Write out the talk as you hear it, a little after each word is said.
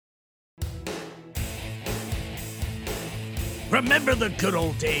Remember the good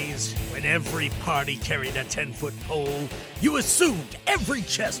old days when every party carried a 10-foot pole? You assumed every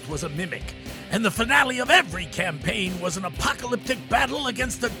chest was a mimic, and the finale of every campaign was an apocalyptic battle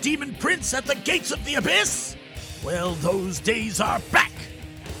against the demon prince at the gates of the abyss? Well, those days are back.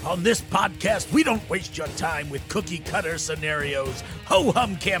 On this podcast, we don't waste your time with cookie-cutter scenarios,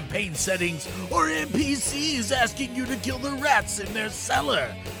 ho-hum campaign settings, or NPCs asking you to kill the rats in their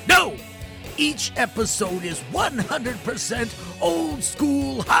cellar. No! Each episode is 100%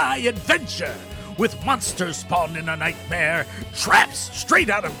 old-school high adventure, with monsters spawned in a nightmare, traps straight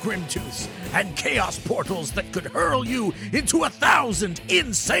out of Grimtooth, and chaos portals that could hurl you into 1,000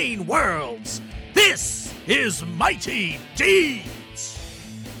 insane worlds. This is Mighty Deeds!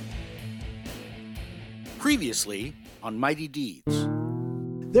 Previously on Mighty Deeds.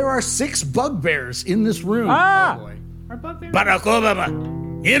 There are 6 bugbears in this room. Ah! Oh boy. Our bugbear?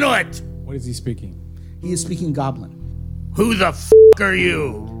 Barakobaba, you know it. What is he speaking? He is speaking Goblin. Who the f*** are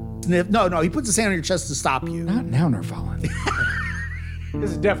you? No, he puts his hand on your chest to stop you. Not now, Narvalin.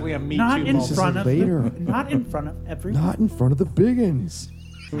 This is definitely a Me Not Too in moment. front of later. not in front of everyone. Not in front of the biggins.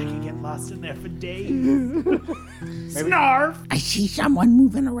 I can get lost in there for days. Snarf! I see someone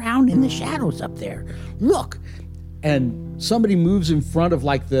moving around in the shadows up there. Look. And somebody moves in front of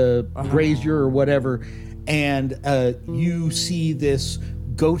like the brazier or whatever, and you see this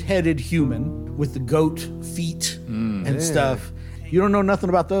goat-headed human with the goat feet and stuff. You don't know nothing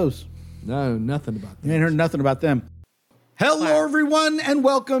about those. No, nothing about that. You ain't heard nothing about them. Hello, everyone, and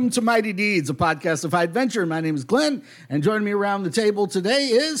welcome to Mighty Deeds, a podcast of high adventure. My name is Glenn, and joining me around the table today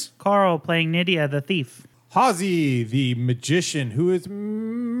is... Carl playing Nydia the thief. Hazi, the magician who is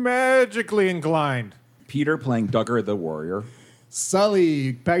magically inclined. Peter playing Duggar the warrior.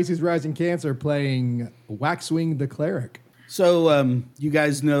 Sully, Pisces Rising Cancer, playing Waxwing the cleric. So, you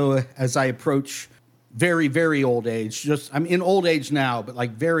guys know, as I approach very, very old age, I'm in old age now, but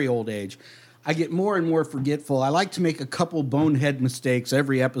like very old age, I get more and more forgetful. I like to make a couple bonehead mistakes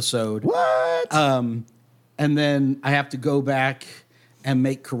every episode. What? And then I have to go back and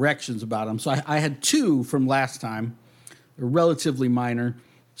make corrections about them. So I had 2 from last time. They're relatively minor.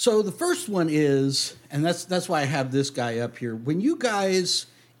 So the first one is, and that's why I have this guy up here. When you guys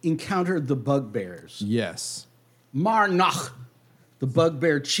encountered the bugbears, Yes. Marnoch, the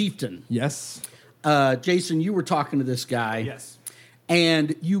bugbear chieftain. Yes. Jason, you were talking to this guy. Yes.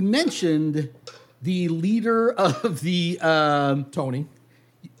 And you mentioned the leader of the... Tony.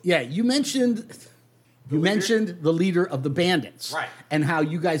 yeah, you mentioned the leader of the bandits. Right. And how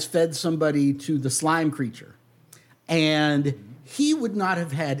you guys fed somebody to the slime creature. And he would not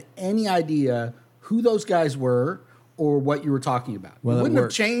have had any idea who those guys were or what you were talking about. Well, it it wouldn't have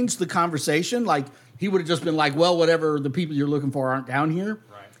worked. changed the conversation. Like, he would have just been like, well, whatever, the people you're looking for aren't down here.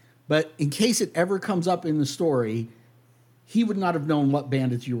 Right. But in case it ever comes up in the story, he would not have known what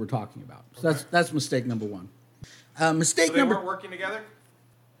bandits you were talking about. So that's mistake number 1. Mistake So they number... weren't working together?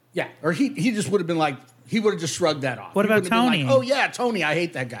 Yeah, or he just would have been like, he would have just shrugged that off. What He about wouldn't have been Tony? like, oh yeah, Tony, I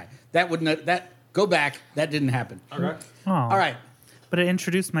hate that guy. That wouldn't, go back, that didn't happen. Okay. Oh, All right, but it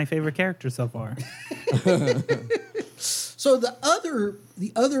introduced my favorite character so far. so the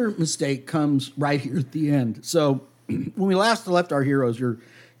other mistake comes right here at the end. So when we last left our heroes, you're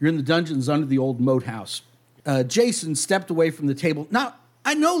in the dungeons under the old moat house. Jason stepped away from the table. Now,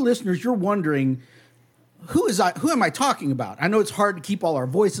 I know, listeners, you're wondering, who am I talking about? I know it's hard to keep all our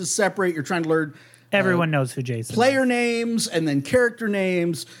voices separate. You're trying to learn Everyone knows who Jason player is. names and then character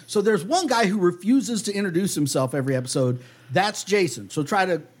names. So there's one guy who refuses to introduce himself every episode. That's Jason. So try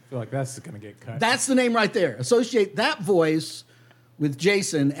to... I feel like that's going to get cut. That's the name right there. Associate that voice with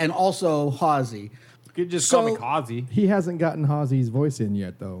Jason and also Hazi. You could just call me So- Hazi. He hasn't gotten Hazi's voice in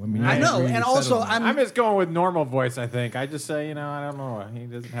yet, though. I mean, I know, really and settled also on it. I'm just going with normal voice, I think. I just say, I don't know. He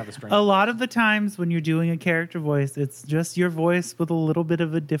doesn't have a strength. A lot of the times when you're doing a character voice, it's just your voice with a little bit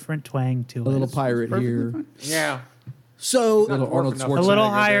of a different twang to it. a little pirate here. Yeah. So Little Arnold enough. Schwarzenegger a little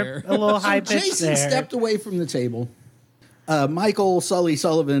there. higher, a little high pitch Jason there. stepped away from the table. Michael Sully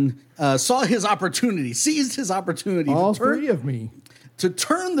Sullivan saw his opportunity, seized his opportunity All to turn 3 of me. to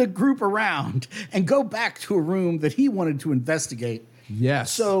turn the group around and go back to a room that he wanted to investigate.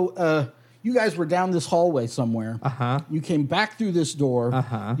 Yes. So you guys were down this hallway somewhere. Uh-huh. You came back through this door.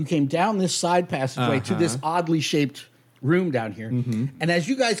 Uh-huh. You came down this side passageway to this oddly shaped room down here. Mm-hmm. And as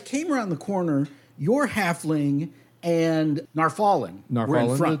you guys came around the corner, your halfling and Narfallen were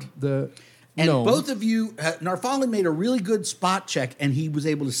in front. And gnome. both of you, Narfallen made a really good spot check, and he was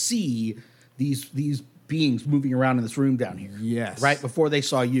able to see these beings moving around in this room down here. Yes. Right before they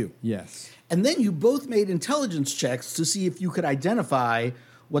saw you. Yes. And then you both made intelligence checks to see if you could identify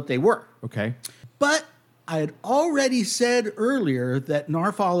what they were. Okay. But I had already said earlier that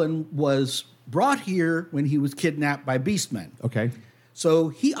Narfallen was brought here when he was kidnapped by Beastmen. Okay. So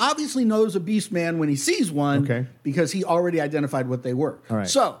he obviously knows a Beastman when he sees one Okay. because he already identified what they were. All right.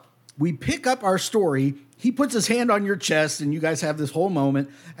 So we pick up our story. He puts his hand on your chest, and you guys have this whole moment.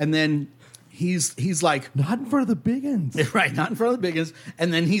 And then he's like, Not in front of the big ends. right, not in front of the biggest.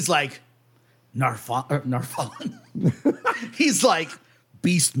 And then he's like, Narfallen. He's like,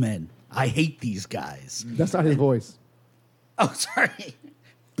 Beastmen. I hate these guys. That's not his voice. Oh, sorry.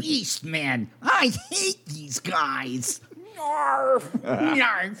 Beastmen. I hate these guys. Narf,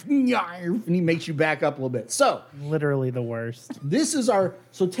 narf, narf. And he makes you back up a little bit. So Literally the worst. this is our.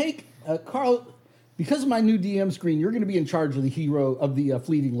 So take Carl. Because of my new DM screen, you're going to be in charge of the hero of the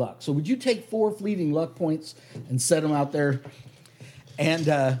fleeting luck. So would you take 4 fleeting luck points and set them out there? And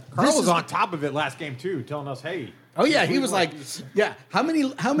Carl this was is- on top of it last game too, telling us, "Hey." Oh yeah, he was like, yeah. How many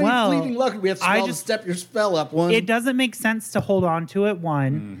Well, fleeting luck do we have to I spell to just- step your spell up? One. It doesn't make sense to hold on to it,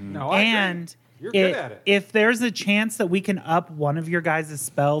 one. No, I agree. And You're good at it. if there's a chance that we can up one of your guys'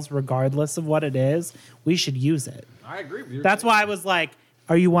 spells regardless of what it is, we should use it. I agree with you. That's why I was like,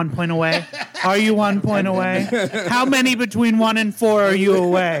 are you 1 point away? Are you 1 point away? How many between 1 and 4 are you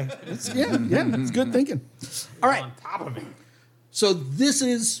away? yeah, it's good thinking. All right, on top of me. so this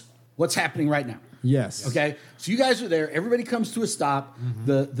is what's happening right now. Yes. Okay, so you guys are there. Everybody comes to a stop.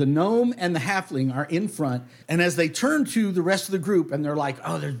 The gnome and the halfling are in front, and as they turn to the rest of the group, and they're like,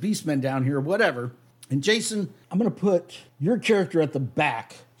 "Oh, there's beastmen down here, whatever." And Jason, I'm going to put your character at the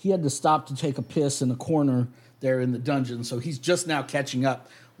back. He had to stop to take a piss in a corner there in the dungeon, so he's just now catching up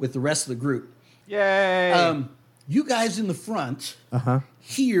with the rest of the group. Yay! You guys in the front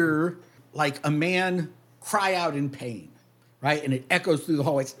hear like a man cry out in pain, right? And it echoes through the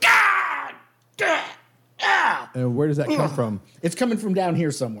hallways. "Ah! Ah! Ah!" And where does that come from? It's coming from down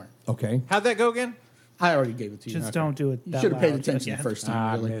here somewhere. Okay. How'd that go again? I already gave it to you. Just don't do it. You that should have paid loud attention again. the first time,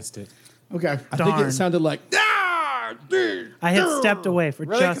 I really. missed it. Okay. I think Darn. it sounded like. I had stepped away for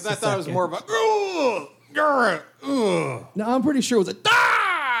Really? just Because a I thought it was second. more of a. No, I'm pretty sure it was a.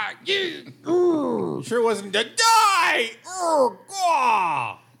 Sure wasn't a die.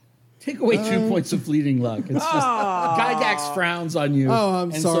 Take away 2 points of fleeting luck. It's just Gygax frowns on you. Oh,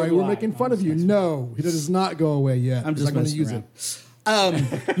 I'm and so sorry. do We're I. making fun of you. No, it does not go away yet. I'm just going to messing use around.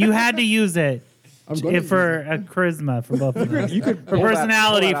 it. You had to use it gonna for a charisma for both of them. You could For pull that-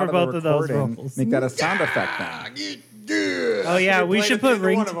 personality pull it for out of both the of those recording, roles. Make that a sound effect then. Oh yeah, we played should at the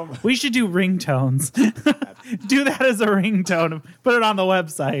put end of one of them. we should do ringtones. Do that as a ringtone. Put it on the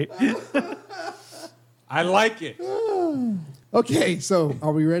website. I like it. Okay, so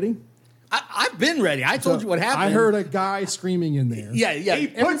are we ready? I've been ready. I told you what happened. I heard a guy screaming in there. Yeah. He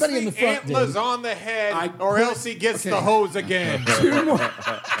puts Everybody the in the front antlers did. on the head, I or put- else he gets okay. the hose again. Two more.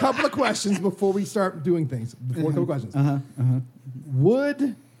 Couple of questions before we start doing things. Before a couple questions.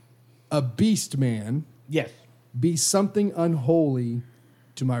 Would a beast man Yes. be something unholy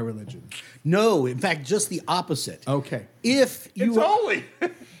to my religion? No, in fact, just the opposite. Okay. If you It's holy.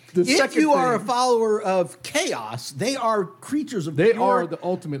 The if second you are a thing, follower of chaos, they are creatures of they pure, are the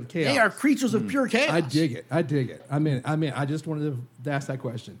ultimate chaos. they are creatures of pure chaos. I dig it. I dig it. I mean, I just wanted to ask that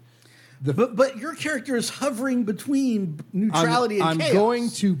question. But your character is hovering between neutrality I'm and chaos. going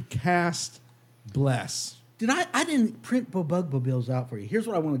to cast bless. Did I didn't print Bobugba bills out for you. Here's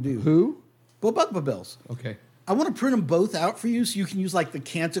what I want to do. Who? Bobugba bills. Okay. I want to print them both out for you so you can use like the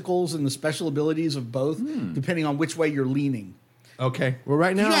canticles and the special abilities of both, depending on which way you're leaning. Okay. Well,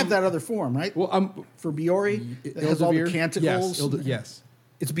 right now You have that other form, right? Well, I'm For Biori, it has all the Elzevir? canticles. Yes. Yes.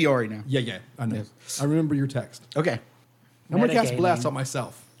 It's Biori now. Yeah. I know. I remember your text. Okay. I'm going to cast Metagaming. bless on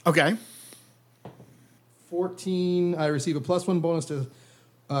myself. Okay. 14. I receive a +1 bonus to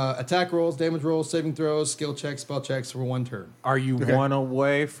attack rolls, damage rolls, saving throws, skill checks, spell checks for 1 turn. Are you one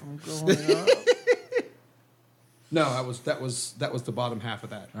away from going up? No, that was the bottom half of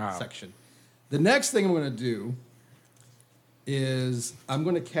that Oh. section. The next thing I'm going to do is I'm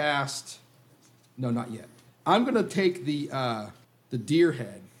going to cast. No, not yet. I'm going to take the deer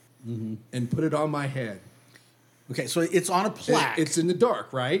head and put it on my head. Okay, so it's on a plaque. It's in the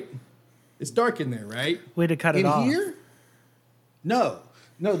dark, right? It's dark in there, right? Way to cut it in off. here? No.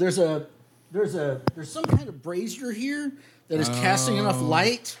 There's some kind of brazier here that is casting enough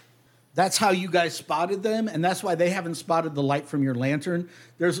light. That's how you guys spotted them, and that's why they haven't spotted the light from your lantern.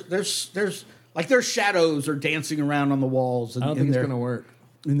 There's shadows are dancing around on the walls. I don't think it's going to work.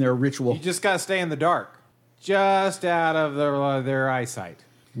 in their ritual. You just got to stay in the dark, just out of their eyesight.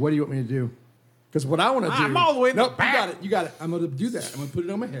 What do you want me to do? Because what I want to do. I'm all the way in the Nope, back. You got it. I'm going to do that. I'm going to put it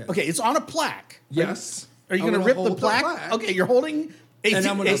on my head. Okay, it's on a plaque. Yes. Are you I'm going to gonna rip the hold plaque? Okay, you're holding And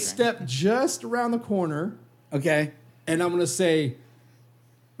I'm going to step just around the corner. Okay. And I'm going to say,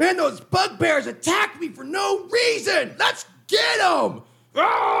 man, those bugbears attacked me for no reason. Let's get them.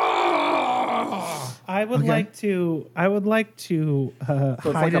 I would like to hide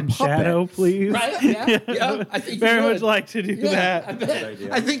like a in puppet. shadow, please. Right? Yeah. I think Very you much would. like to do that. I bet.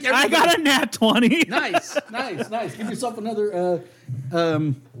 I think I got a nat 20. nice. Give yourself another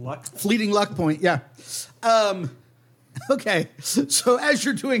fleeting luck point. Yeah. Okay. So as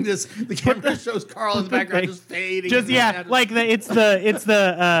you're doing this, the camera shows Carl in the background just fading. Like it's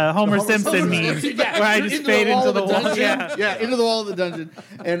the Homer Simpson meme Yeah, where I just fade into the wall. dungeon. Yeah. Into the wall of the dungeon.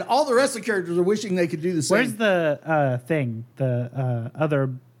 And all the rest of the characters are wishing they could do the same. Where's the thing, the other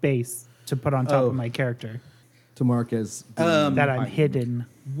base to put on top of my character To mark as that I'm hidden?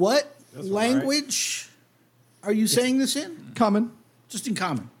 What language are you saying this in? common. Just in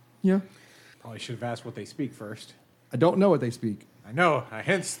common. Yeah. Probably should have asked what they speak first. I don't know what they speak. I know.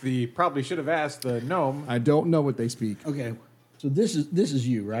 Hence, the probably should have asked the gnome. I don't know what they speak. Okay. So this is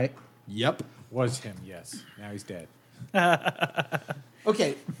you, right? Yep. Was him, yes. Now he's dead.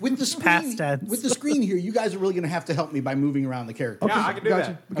 Okay. With the screen, Past tense. with the screen here, you guys are really going to have to help me by moving around the character. Yeah, I can do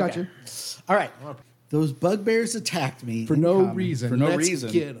that. We got you. All right. Those bugbears attacked me For in no common. reason. For no Let's reason.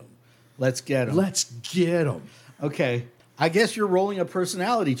 get them. Let's get them. Let's get them. Okay. I guess you're rolling a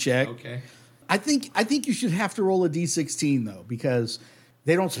personality check. Okay. I think you should have to roll a D16 though, because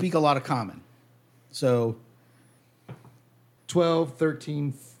they don't speak a lot of common. So 12,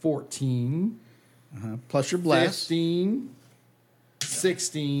 13, 14, plus your bless. 15,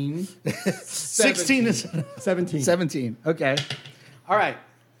 16, 16 is 17. 17. Okay. All right.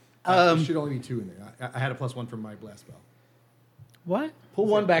 There should only be 2 in there. I had a +1 from my blast spell. What? Pull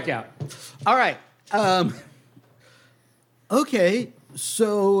one back out. All right. Okay.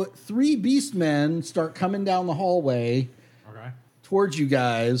 So 3 beast men start coming down the hallway Okay. towards you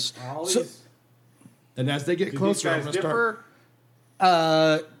guys. All So- these, And as they get do these closer, I'm guys going to start.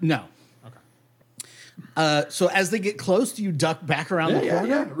 differ? No. Okay. So as they get close, do you duck back around the corner?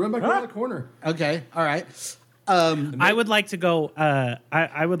 Yeah. Run back around the corner. Okay. All right. I would like to go.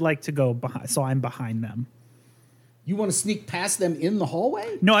 I would like to go behind, so I'm behind them. You want to sneak past them in the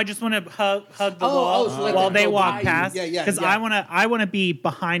hallway? No, I just want to hug the wall so let while them they go by walk you. past. Yeah, Because I want to be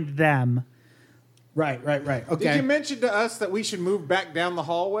behind them. Right. Did Okay. you mention to us that we should move back down the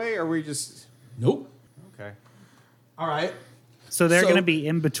hallway, or we just... Nope. Okay. All right. So they're So- going to be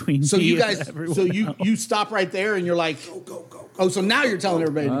in between. So me you and guys, everyone so you else. you stop right there and you're like, go. Oh, so now you're telling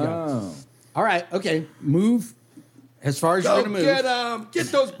everybody to go. All right. Okay. Move as far as you're Go going to move. get them. Get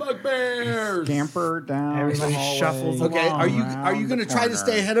those bugbears. Scamper down Everybody the hallway. shuffles Okay. along. Are you going to try to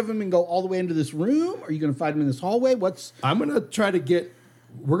stay ahead of him and go all the way into this room? Are you going to fight him in this hallway? I'm going to try to get...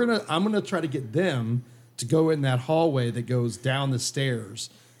 I'm going to try to get them to go in that hallway that goes down the stairs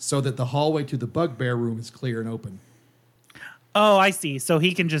so that the hallway to the bugbear room is clear and open. Oh, I see. So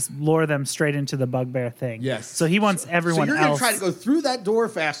he can just lure them straight into the bugbear thing. Yes. So he wants So everyone you're going to else. try to go through that door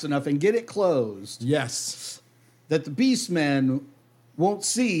fast enough and get it closed Yes. that the beastmen won't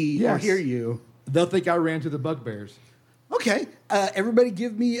see or Yes. hear you. They'll think I ran to the bugbears. Okay. Everybody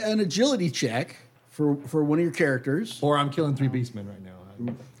give me an agility check for one of your characters. Or I'm killing 3 beastmen right now.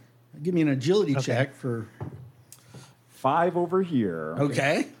 Give me an agility check for... 5 over here.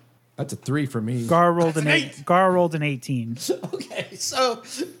 Okay. That's a 3 for me. Gar rolled That's an an 8. Gar rolled an 18. Okay, so,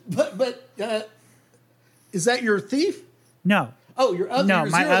 but is that your thief? No. Oh, your other No,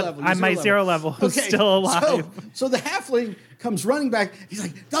 your my zero oth- level. I'm my zero level is still alive. So the halfling comes running back. He's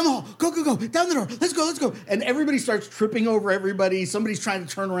like, down the hall, go, down the door. Let's go. And everybody starts tripping over everybody. Somebody's trying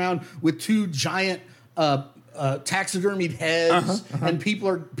to turn around with 2 giant taxidermied heads, and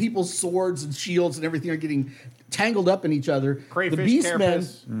people's swords and shields and everything are getting tangled up in each other. Crayfish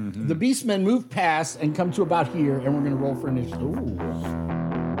carapace. The beastmen move past and come to about here, and we're going to roll for initiative.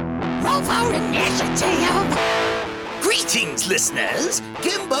 Roll for initiative! Greetings, listeners!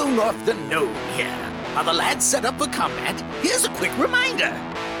 Gimbo North the Gnome here. While the lads set up for combat, here's a quick reminder.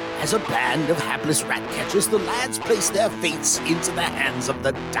 As a band of hapless rat catchers, the lads place their fates into the hands of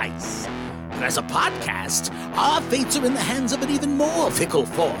the dice. But as a podcast, our fates are in the hands of an even more fickle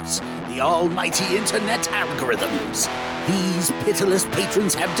force, the almighty internet algorithms. These pitiless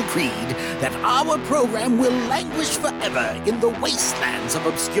patrons have decreed that our program will languish forever in the wastelands of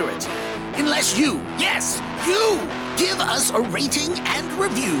obscurity, unless you, yes, you, give us a rating and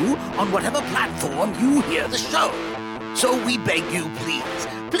review on whatever platform you hear the show. So we beg you,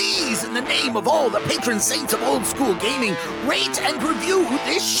 please, in the name of all the patron saints of old school gaming, rate and review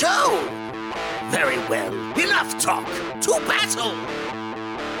this show. Very well, enough talk, to battle!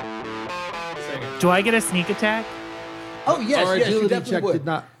 Do I get a sneak attack? Oh yes, Our yes, you agility definitely check would. did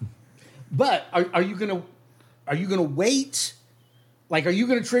not. But are you gonna wait? Like, are you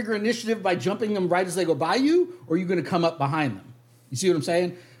gonna trigger initiative by jumping them right as they go by you, or are you gonna come up behind them? You see what I'm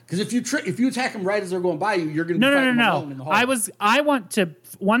saying? Because if you attack them right as they're going by you, you're gonna be fighting them alone in the hallway. I want to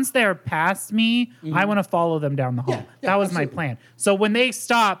once they're past me, I want to follow them down the hall. Yeah, that was my absolutely. plan. So when they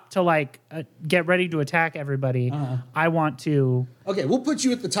stop to like get ready to attack everybody, I want to. Okay, we'll put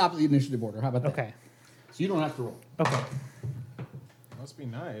you at the top of the initiative order. How about that? Okay. So you don't have to roll. Okay. Must be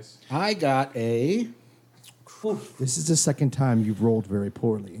nice. I got a. This is the second time you've rolled very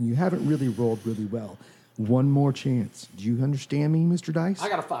poorly, and you haven't really rolled really well. One more chance. Do you understand me, Mr. Dice? I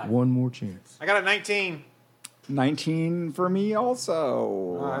got a 5. One more chance. I got a 19. 19 for me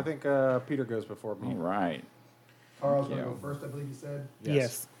also. I think Peter goes before me. All right. Carl's Thank gonna you. go first, I believe you said.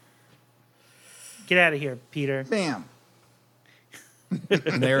 Yes. Get out of here, Peter. Bam.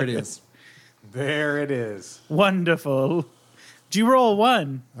 There it is. There it is. Wonderful. Did you roll a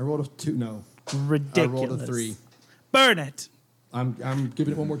 1? I rolled a 2. No, Ridiculous. I rolled a 3. Burn it. I'm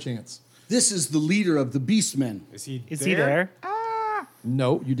giving it one more chance. This is the leader of the Beastmen. Is he Is he there?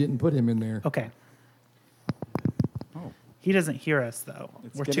 No, you didn't put him in there. Okay. Oh. He doesn't hear us though.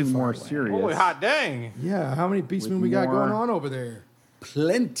 It's We're getting too far more away. serious. Holy hot dang. Yeah, how many beastmen With we got more- going on over there?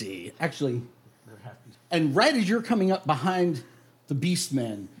 Plenty, actually. And right as you're coming up behind the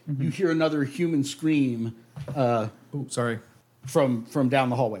Beastmen, you hear another human scream Oh, sorry. from down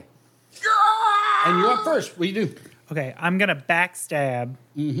the hallway. And you're up first. What do you do? Okay, I'm gonna backstab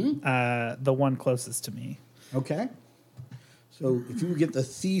the one closest to me. Okay. So if you would get the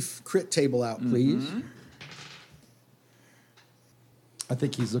thief crit table out, please. I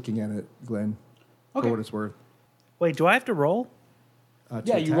think he's looking at it, Glenn. Okay. For what it's worth. Wait, do I have to roll? To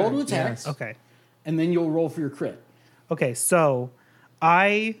Yeah, you roll to attack. yes. Okay. And then you'll roll for your crit. Okay, so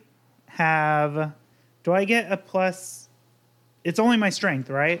I have. Do I get a plus? It's only my strength,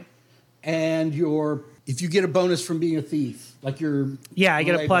 right? And if you get a bonus from being a thief, like your Yeah, I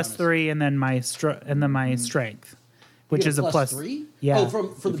get a melee plus bonus. 3 and then my strength, You which get is a plus 3? Yeah. Oh,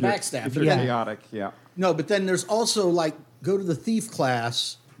 for the backstab. If you're Yeah. chaotic, yeah. No, but then there's also like go to the thief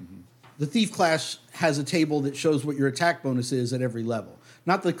class. The thief class has a table that shows what your attack bonus is at every level.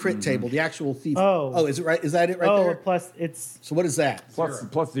 Not the crit table, the actual thief. Oh. is it right? Is that it right oh, there? plus it's So what is that?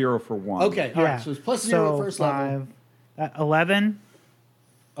 Plus 0 for 1. Okay, all yeah. right. So it's plus 0 so first level. 11.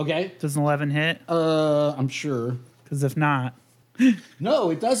 Okay. Does an 11 hit? I'm sure. Because if not,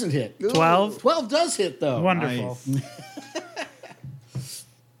 No, it doesn't hit. 12? 12 does hit though. Wonderful. Nice.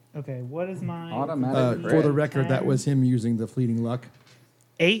 Okay, what is my Automatic For crit. the record, that was him using the fleeting luck.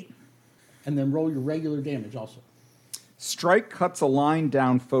 8? And then roll your regular damage also. Strike cuts a line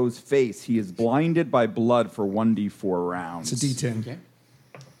down foe's face. He is blinded by blood for 1d4 rounds. It's a D10. Okay.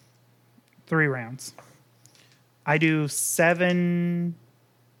 3 rounds. I do 9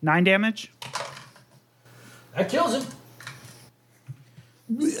 damage. That kills him.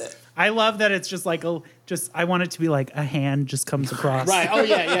 I love that it's just like I want it to be like a hand just comes across. Right. Oh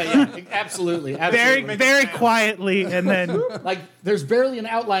yeah. Absolutely. Very, Absolutely. very quietly, and then Like there's barely an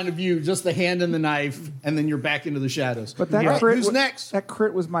outline of you, just the hand and the knife, and then you're back into the shadows. But that All right, crit who's wa- next? That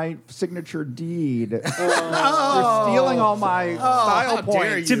crit was my signature deed. You're stealing all my style how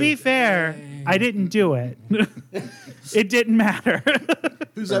dare points. to be fair, I didn't do it. It didn't matter.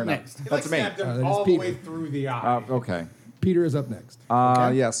 Who's up next? That's me. Stabbed him that is all the Peter. way through the eye. Okay. Peter is up next.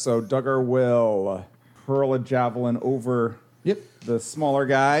 Yes, so Duggar will hurl a javelin over Yep. the smaller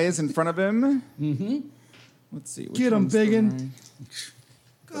guys in front of him. Mm-hmm. Let's see. which Get 'em, one's the biggin'.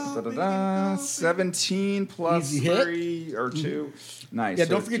 right- Da-da-da. 17 plus Easy hit. 3 or 2. Nice. Yeah,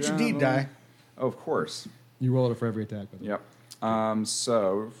 So don't forget your deed die. Oh, of course. You roll it for every attack. By the way. Yep.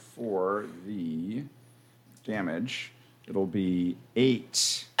 So for the damage, it'll be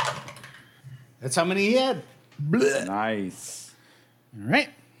 8. That's how many he had. Nice. All right.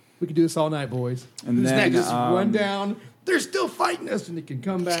 We can do this all night, boys. And Who's then next? Just run down. They're still fighting us, and they can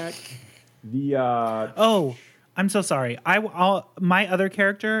come back. the Oh, I'm so sorry. My other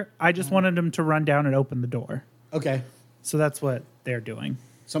character, I just wanted him to run down and open the door. Okay. So that's what they're doing.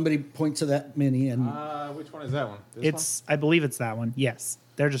 Somebody point to that mini and Which one is that one? I believe it's that one. Yes,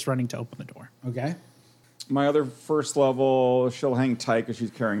 they're just running to open the door. okay. my other first level, she'll hang tight because she's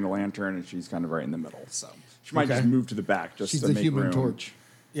carrying the lantern and she's kind of right in the middle. So she might Okay. just move to the back just She's to the make Human room, Torch.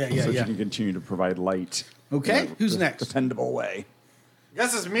 Yeah, so she can continue to provide light. Okay, in a who's next? Dependable way.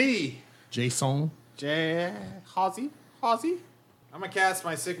 Guess it's me. Jason. Halsey. I'm gonna cast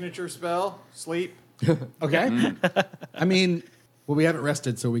my signature spell, Sleep. Okay. I mean, Well, we haven't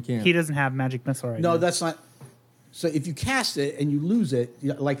rested, so we can't. He doesn't have magic missile right no, now. that's not. So if you cast it and you lose it,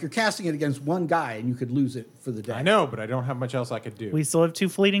 like you're casting it against one guy and you could lose it for the day. I know, but I don't have much else I could do. We still have 2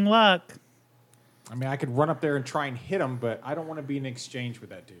 fleeting luck. I mean, I could run up there and try and hit him, but I don't want to be in exchange with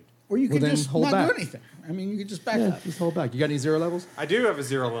that dude. Or you could then just hold not back. do anything. I mean, you could just back Yeah, up. just hold back. You got any 0 levels? I do have a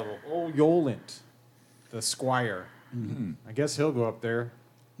 0 level. Oh, Yolent, the squire. I guess he'll go up there.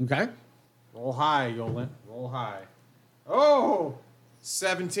 Okay. Roll high, Yolent. Roll high. Oh,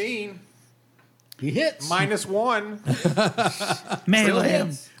 17. He hits. -1. Melee him.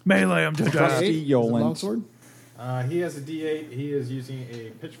 hits. Melee him to death. Trusty Yolent. Longsword? He has a D8. He is using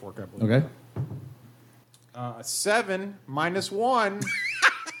a pitchfork, I believe. Okay. 7 -1.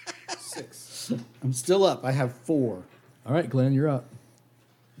 6. I'm still up. I have 4. All right, Glenn, you're up.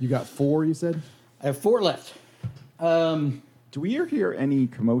 You got 4, you said? I have 4 left. Do we hear any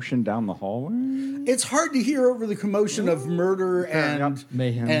commotion down the hallway? It's hard to hear over the commotion of murder and Yep.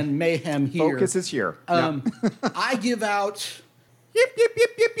 Mayhem. and mayhem here. Focus is here. I give out. Yip, yip,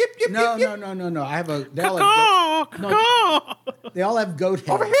 yip, yip, yip, yip, No, yip, no, yip. no. I have a. They all have, they all have goat heads.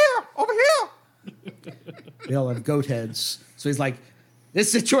 Over here! Over here! They all have goat heads. So he's like, "This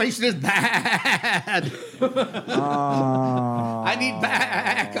situation is bad. I need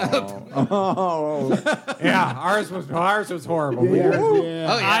backup." Oh. Yeah, ours was horrible. Oh,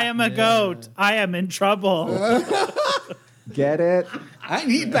 yeah. I am a goat. I am in trouble. Get it? I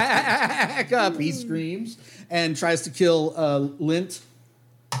need backup. He screams and tries to kill Lint.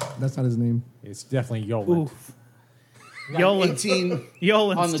 That's not his name. It's definitely Yolent. Oof. Yolan. 18 on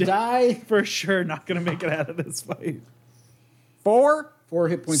Yolan's the die. for sure not going to make it out of this fight. 4. 4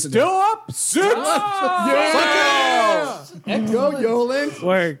 hit points. Still up. 6. Yeah. Go, Yolan.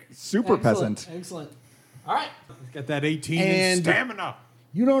 Work. Super peasant. Excellent. All right. Got that 18 in And- stamina.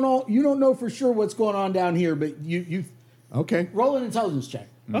 You don't know for sure what's going on down here, but you Okay. roll an intelligence check.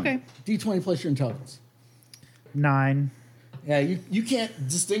 Okay. D20 plus your intelligence. 9. Yeah, you can't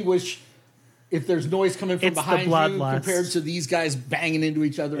distinguish if there's noise coming from It's the behind you bloodlust. compared to these guys banging into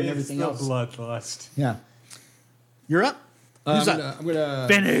each other and everything else. Bloodlust. Yeah. You're up. Who's I'm up? gonna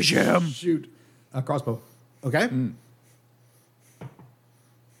Finish him. shoot a crossbow. Okay.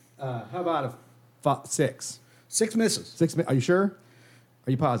 How about a 6? 6 misses. 6. Are you sure?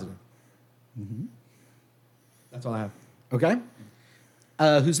 Are you positive? Mm-hmm. That's all I have. Okay.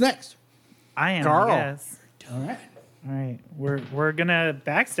 Who's next? I am. Carl. Yes. All right. All right. We're gonna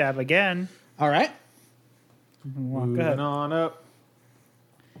backstab again. All right. Walk Moving up. on up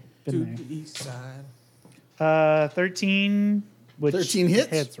to Been the east side. there. 13. Which 13 hits?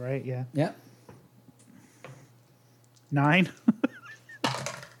 Hits, right? Yeah. Yeah. 9.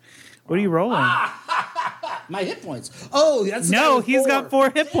 What are you rolling? My hit points. Oh, that's the guy No, with he's 4. got 4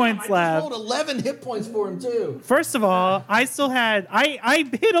 hit Damn, points I left. just rolled 11 hit points for him too. First of all, I still had I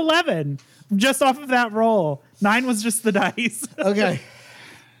hit 11 just off of that roll. 9 was just the dice. Okay.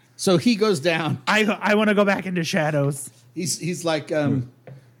 So he goes down. I want to go back into shadows. He's like, what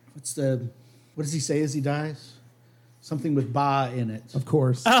does he say as he dies? Something with ba in it. Of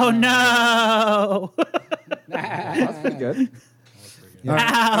course. Oh no! That's pretty good.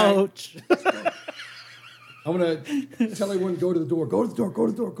 Ouch! I'm gonna tell everyone go to the door. Go to the door. Go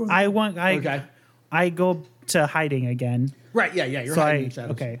to the door. Go to the door. Okay. I go to hiding again. Right, yeah. You're So hiding I in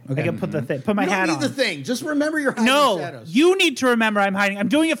shadows. okay. I can put the thing. Put my You don't hat need on. the thing. Just remember you're hiding in No, shadows. you need to remember I'm hiding. I'm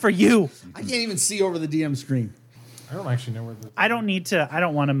doing it for you. I can't even see over the DM screen. I don't actually know where the. I don't need to. I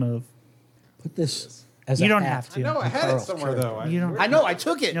don't want to move. Put this as You a don't hat. have to. I know I had Carl, it somewhere though. You don't- I know, I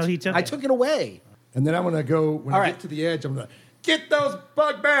took it. No, he took I it. took it away. And then I'm gonna go when All I right. get to the edge. I'm gonna get those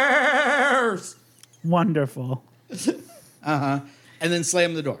bugbears, Wonderful. And then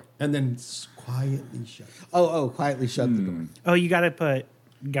slam the door. and then quietly shut. Quietly shut the door. Oh, you got to put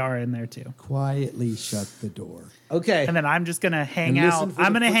Gara in there too. Quietly shut the door. Okay. And then I'm just gonna hang And listen out. for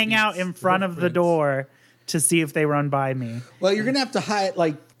I'm the gonna hang out in footbeats, front of the footprints. door to see if they run by me. Well, you're gonna have to hide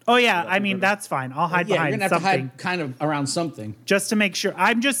like Oh yeah, I mean that's fine. I'll hide yeah, you're behind gonna have something to hide kind of around something. just to make sure.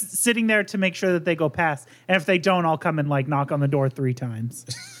 I'm just sitting there to make sure that they go past. And if they don't, I'll come and like knock on the door 3 times.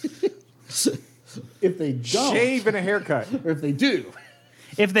 If they don't, Shave and a haircut. or if they do.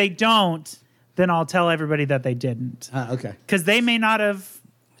 If they don't, then I'll tell everybody that they didn't, Okay. because they may not have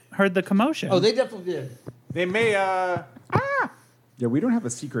heard the commotion. Oh, they definitely did. They may Yeah, we don't have a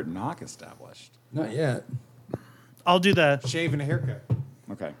secret knock established. Not yet. I'll do the shave and a haircut.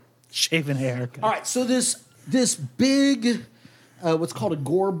 Okay. shaven hair. All right. So this big, what's called a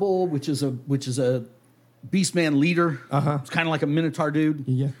gore bull, which is a beastman leader. It's kind of like a minotaur dude.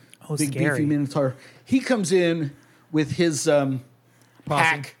 Yeah. Oh, Big scary. beefy minotaur. He comes in with his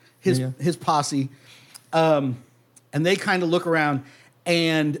pack, his posse, and they kind of look around,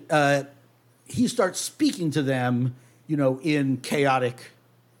 and he starts speaking to them, in chaotic,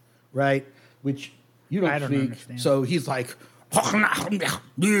 right? Which you don't I don't speak. understand. So he's like, Oh, he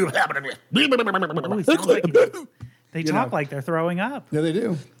sounds like they talk know. like they're throwing up. Yeah, they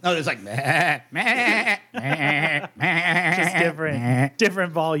do. oh, it's like, meh, meh, meh, meh. Just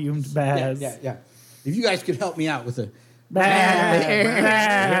different volumed bass. Yeah. If you guys could help me out with the,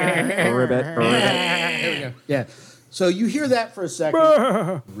 Ribbit. there we go. Yeah. So you hear that for a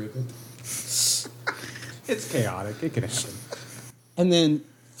second. It's chaotic. It can happen. And then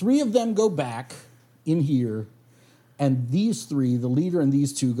 3 of them go back in here, and these 3, the leader and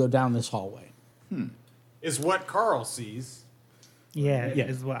these 2, go down this hallway. Is what Carl sees. Yeah,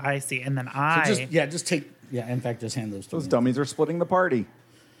 is what I see. And then I Just take. Yeah, in fact, just hand those to Those me. dummies are splitting the party.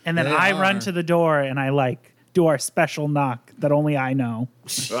 and then They I are. run to the door and I do our special knock that only I know.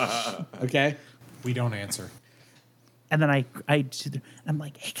 Okay. We don't answer. And then I'm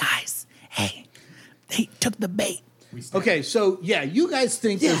like, hey guys, they took the bait. Okay, so yeah, you guys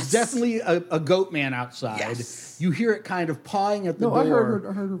think there's definitely a goat man outside. Yes. You hear it kind of pawing at the No, door.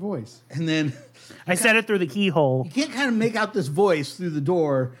 I heard her voice. And then I said it through the keyhole. you can't kind of make out this voice through the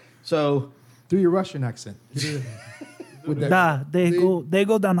door. So Do your Russian accent. With that. Nah, they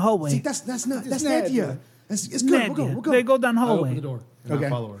go down hallway. See, that's Nadia. Nadia. It's good. We'll go. They go down I open hallway. the door. And Okay. I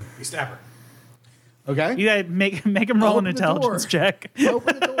follow her. We stab her. okay. You guys make him roll an Open the door. intelligence check.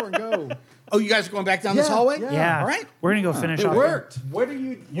 Open the door and go. Oh, you guys are going back down this Yeah, hallway? yeah. Yeah. All right. We're gonna go finish It off. worked. What are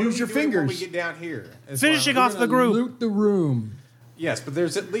you Use your doing when we fingers. get down here? Finishing Well, off the group. Loot the room. Yes, but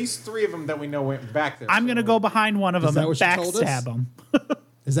there's at least 3 of them that we know went back there. I'm so gonna go behind one of Is them that and what she told us? backstab him.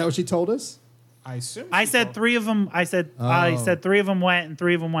 Is that what she told us? I assume. I she said told- 3 of them. I said Oh. 3 of them went and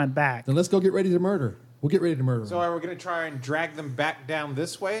 3 of them went back. Then let's go get ready to murder. We'll get ready to murder. So her. are we going to try and drag them back down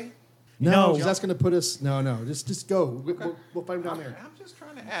this way? No, No. 'cause that's going to put us. No. Just go. We'll find them down there. I'm just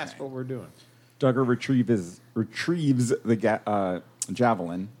trying to ask what we're doing. Duggar retrieves the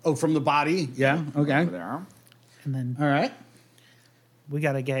javelin Oh, from the body? Yeah. Okay. over there. And then All right. we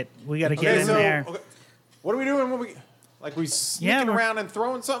gotta get Okay, in so there. okay, what are we doing? We sneaking we're around and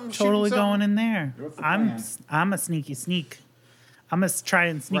throwing something? Totally shooting going something? in there. What's the I'm plan? I'm a sneaky sneak. I'm gonna try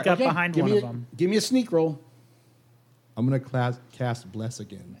and sneak Right, up okay. behind Give one me of them. Give me a sneak roll. I'm going to cast Bless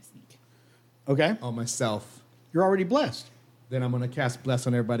again Okay. on myself. You're already blessed. Then I'm going to cast Bless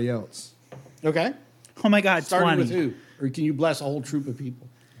on everybody else. Okay. Oh my god, Starting 20. with who? Or can you bless a whole troop of people?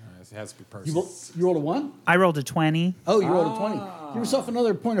 It has to be You, personal. you rolled a 1? I rolled a 20. Oh, you rolled a 20. Give yourself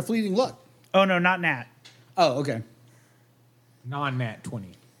another point of fleeting luck. Oh no, not Nat. Oh, okay. Non-nat 20.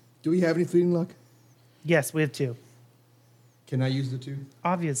 Do we have any fleeting luck? Yes, we have 2. Can I use the 2?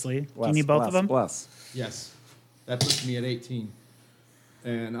 Obviously. Do you Bless, need both bless, of them? Bless. Yes. That puts me at 18.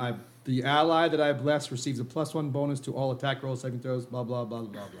 And the ally that I bless receives a +1 bonus to all attack rolls, saving throws, blah, blah, blah,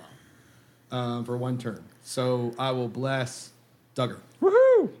 blah, blah. For 1 turn. So I will bless Duggar.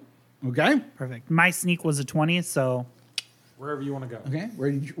 Woohoo! Okay. Perfect. My sneak was a 20, so Wherever you want to go. Okay. Where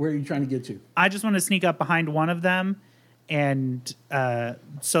are you trying to get to? I just want to sneak up behind one of them, and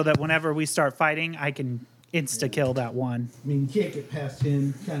so that whenever we start fighting, I can insta kill that one. I mean, you can't get past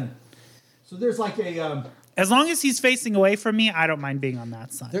him. Kind of. So there's like a As long as he's facing away from me, I don't mind being on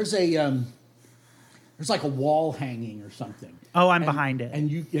that side. there's like a wall hanging or something. Oh, I'm behind it.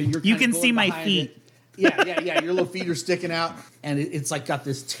 And you're You kinda can going see my behind feet. it. Yeah. Your little feet are sticking out, and it's like got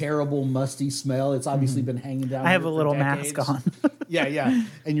this terrible musty smell. It's obviously been hanging down. I have here a for little decades. mask on. Yeah.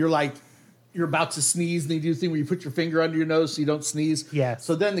 And you're about to sneeze, and they do the thing where you put your finger under your nose so you don't sneeze. Yes.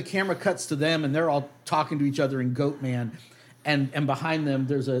 So then the camera cuts to them, and they're all talking to each other in Goat Man, and behind them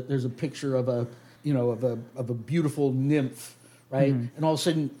there's a picture of a beautiful nymph, right? And all of a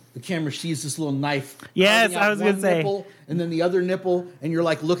sudden the camera sees this little knife. Yes, carving out I was gonna one say. nipple, and then the other nipple, and you're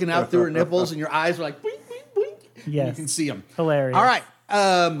like looking out through her nipples, and your eyes are like blink, blink, blink. And you Yes. can see them. Hilarious. All right.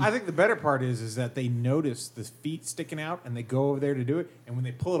 I think the better part is that they notice the feet sticking out and they go over there to do it, and when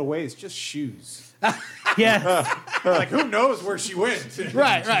they pull it away, it's just shoes. Yes. Like who knows where she went?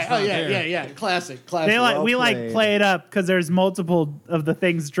 Right. Oh yeah. Classic. They Well we played. play it up because there's multiple of the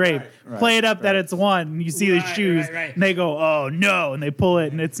things draped. Right, Play it up that it's one. And you see the Right, shoes, right. and they go, "Oh no!" and they pull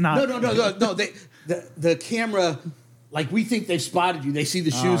it, and it's not. No. The camera, like we think they've spotted you. They see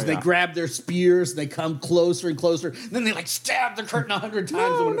the shoes. They yeah. grab their spears. They come closer and closer. And then they like stab the curtain 100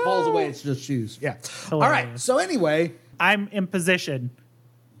 times. And when it falls away, it's just shoes. Yeah. All right. Hilarious. So anyway, I'm in position.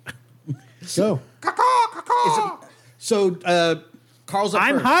 Go. Carl's up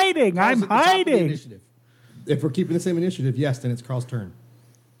I'm first. hiding. Carl's I'm at the top of the hiding. initiative. If we're keeping the same initiative, yes, then it's Carl's turn.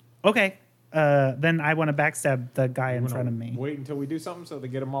 Okay. Then I want to backstab the guy in front of me. Wait until we do something so they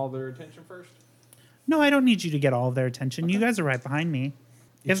get them all their attention first. No, I don't need you to get all of their attention. You guys are right behind me.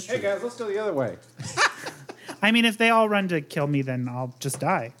 If, Hey guys, let's go the other way. I mean, if they all run to kill me, then I'll just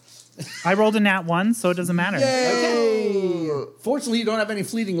die. I rolled a nat 1, so it doesn't matter. Yay! Fortunately, you don't have any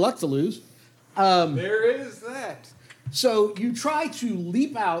fleeting luck to lose. There is that. So you try to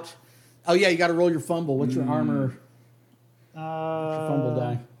leap out. Oh yeah, you got to roll your fumble. What's your armor? Your fumble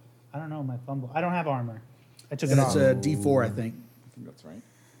die. I don't know my fumble. I don't have armor. I took And it it's off. a D4, I think. I think that's right.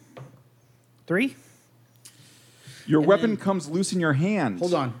 3? Your weapon comes loose in your hand.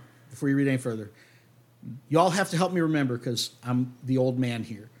 Hold on, before you read any further. You all have to help me remember because I'm the old man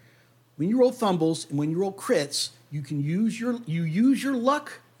here. When you roll fumbles and when you roll crits, you can use your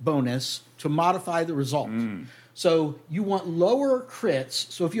luck bonus to modify the result. So you want lower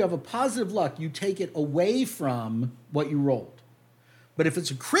crits. So if you have a positive luck, you take it away from what you rolled. But if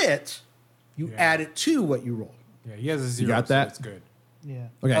it's a crit, you add it to what you rolled. Yeah, he has a 0. got that? So it's good. Yeah.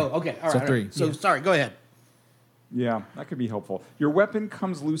 Okay. Oh, okay. All right. So all 3. right. So sorry. Go ahead. Yeah, that could be helpful. Your weapon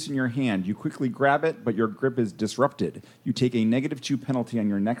comes loose in your hand. You quickly grab it, but your grip is disrupted. You take a -2 penalty on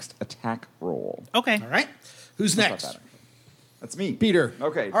your next attack roll. Okay. All right. Who's How about next? that, actually? That's me. Peter.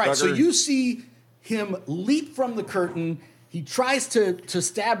 Okay. All right, so Duggar. you see him leap from the curtain. He tries to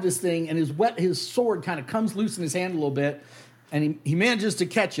stab this thing, and his sword kind of comes loose in his hand a little bit, and he manages to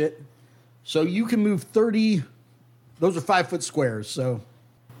catch it. So you can move 30. Those are 5-foot squares. So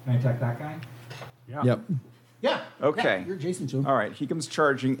Can I attack that guy? Yeah. Yep. yeah. Okay. Yeah, you're adjacent to him. All right. He comes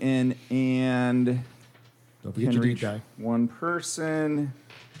charging in and Don't can forget your reach D-die. one person.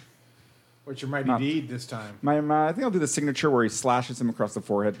 What's your mighty Not- deed this time? I think I'll do the signature where he slashes him across the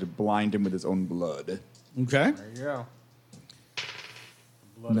forehead to blind him with his own blood. Okay. There you go.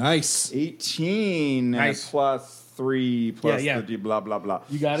 Nice. 18 Nice. plus 3 plus Yeah, yeah. the D blah blah blah.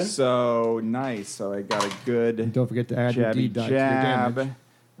 You got him? So nice. So I got a good And don't forget to add your jabby D-die to your jab. damage.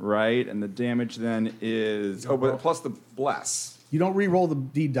 Right, and the damage then is but plus the bless. You don't re-roll the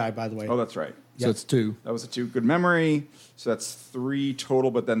deed die, by the way. Oh, that's right. So it's 2. That was a 2. Good memory. So that's 3 total,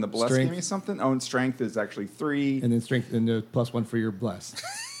 but then the bless Strength. gave me something. Oh, and strength is actually 3. And then strength and the +1 for your bless.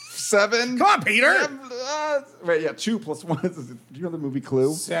 7. Come on, Peter. Wait, yeah, 2 plus 1. Do you know the movie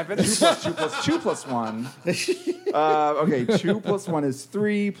Clue? 7. 2 plus 2 plus 2 plus 1. Okay, 2 plus 1 is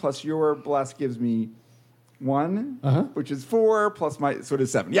 3, plus your bless gives me 1, which is 4, plus my, so it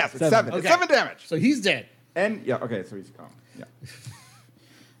is 7. Yes, it's 7. It's Okay. 7 damage. So he's dead. And, yeah, okay, so he's gone. Yeah.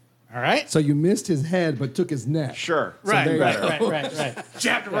 All right. So you missed his head, but took his neck. Sure. Right, there you right, go. right.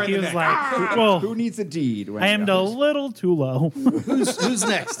 Jabbed him right He in the was neck. like, well, Who needs a deed? When I am a little too low. Who's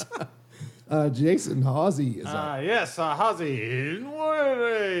next? Jason Hawsey is up. Yes, Hazi.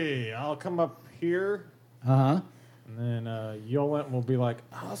 I'll come up here, Uh-huh. and then Yolent will be like,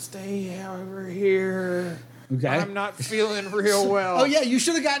 I'll stay over here. Okay. I'm not feeling real well. Oh yeah, you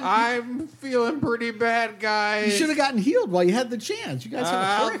should have gotten. I'm feeling pretty bad, guys. You should have gotten healed while you had the chance. You guys have a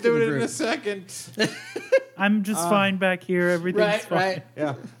I'll cleric do in it the in a group. second. I'm just fine back here. Everything's Right, fine. right.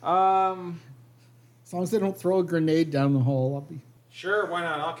 Yeah. As long as they don't throw a grenade down the hole, I'll be Sure, why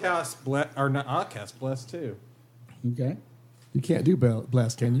not? I'll cast bless, or not? I'll cast bless too. You okay. can't do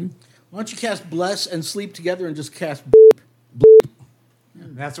bless, can you? Why don't you cast bless and sleep together and just cast?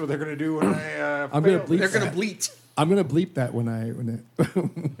 That's what they're gonna do when I. I'm gonna fail. bleep They're gonna that. bleat. I'm gonna bleep that when I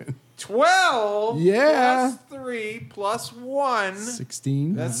 12. Yeah. Plus 3 plus 1.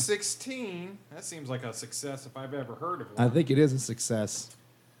 16. That's 16. That seems like a success if I've ever heard of I one. think it is a success.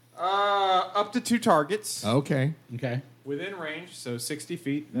 Up to 2 targets Okay. Okay. within range, so 60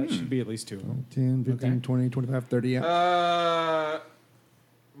 feet. That should be at least 2 of them. 10, 15, Okay. 20, 25, 30. Yeah.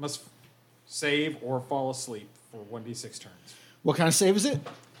 Must save or fall asleep for 1d6 turns. What kind of save is it?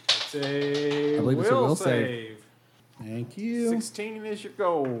 It's a I believe it's a will will save. Thank you. 16 is your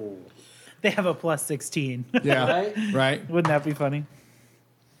goal. They have a plus 16. Yeah. Right? Right. Wouldn't that be funny?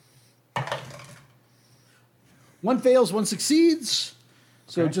 One fails, one succeeds.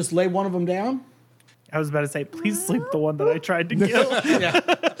 So just lay one of them down. I was about to say, please sleep the one that I tried to kill.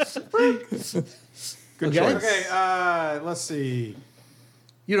 Good Okay. choice. Okay, let's see.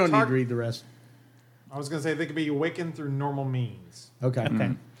 You don't need Tar- to read the rest. I was going to say they could be awakened through normal means. Okay.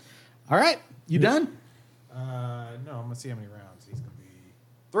 Okay. All right. You done? No, I'm going to see how many rounds. He's going to be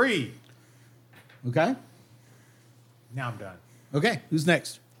 3. Okay. Now I'm done. Okay. Who's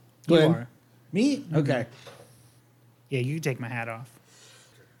next? You Glenn. are. Me? Okay. Yeah, you can take my hat off.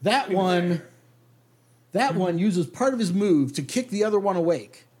 That one uses part of his move to kick the other one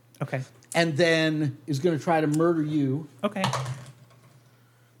awake, Okay. and then is going to try to murder you. Okay.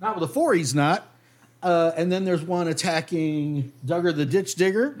 Not with a 4, he's not. And then there's one attacking Duggar the Ditch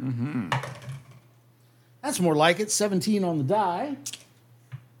Digger. Mm-hmm. That's more like it. 17 on the die.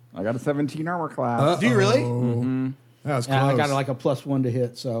 I got a 17 armor class. Do you really? That was Yeah, I got close. like a +1 to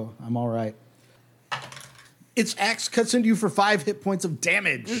hit, so I'm all right. Its axe cuts into you for 5 hit points of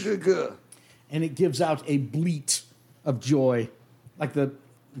damage. And it gives out a bleat of joy. Like the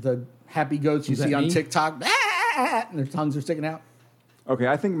happy goats you Is that see on me? TikTok. Ah, and their tongues are sticking out. Okay,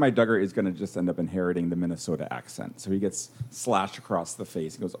 I think my Duggar is going to just end up inheriting the Minnesota accent. So he gets slashed across the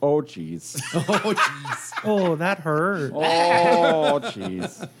face. He goes, "Oh, jeez. Oh, jeez. Oh, that hurt. Oh,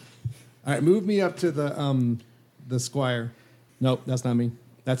 jeez." All right, move me up to the squire. Nope, that's not me.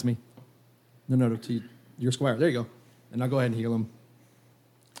 That's me. No, to your squire. There you go. And I'll go ahead and heal him.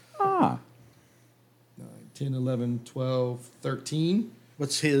 Ah. 9, 10, 11, 12, 13.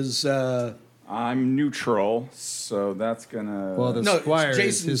 What's his... I'm neutral, so that's going to... Well, the No, squire is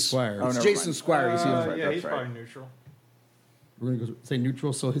Jason's- his squire. Oh, it's never Jason's mind. squire. He's healing. right, yeah, that's he's right. probably neutral. We're going to say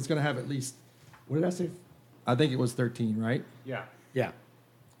neutral, so he's going to have at least... What did I say? I think it was 13, right? Yeah. Yeah.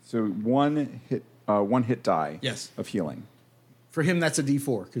 So one hit die Yes. of healing. For him, that's a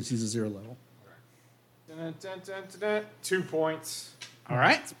D4 because he's a 0 level. Dun, dun, dun, dun, dun. 2 points. All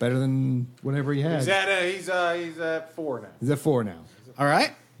right. Better than whatever he had. He's at 4 now. He's at 4 now. All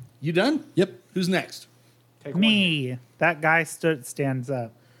right. You done? Yep. Who's next? Take one. Me. That guy stands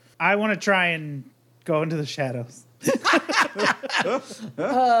up. I want to try and go into the shadows.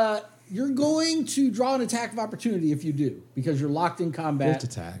 You're going to draw an attack of opportunity if you do, because you're locked in combat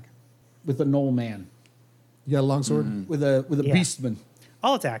First attack. with a knoll man, You got a longsword? with a Yeah. beastman.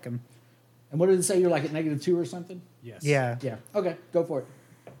 I'll attack him. And what did it say? You're like at -2 or something? Yes. Yeah. Yeah. Okay, go for it.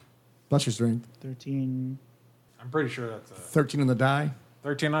 Plus your strength. 13. I'm pretty sure that's a 13 on the die.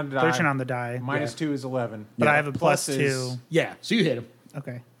 13 on the die. 13 on the die. Minus 2 is 11. But I have a plus is- 2. Yeah, so you hit him.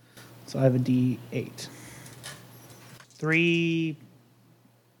 Okay. So I have a D8. 3.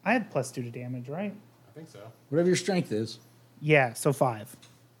 I had plus 2 to damage, right? I think so. Whatever your strength is. Yeah, so 5.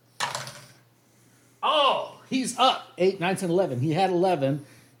 Oh, he's up. 8, 9, 10, 11. He had 11.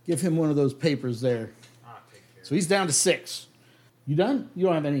 Give him one of those papers there. So he's down to 6. You done? You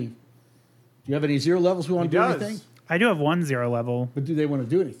don't have any. Do you have any 0 levels who want to do does. anything? I do have 1 0 level. But do they want to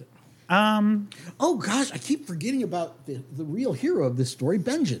do anything? Oh gosh, I keep forgetting about the real hero of this story,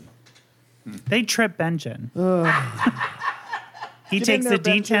 Benjen. They trip Benjen. He Get takes in a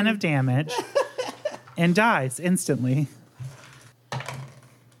there, D10 Benjen. of damage and dies instantly.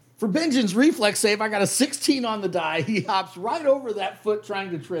 For Benjen's reflex save, I got a 16 on the die. He hops right over that foot trying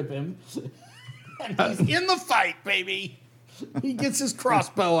to trip him. And he's in the fight, baby. He gets his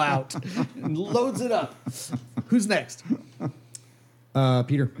crossbow out and loads it up. Who's next?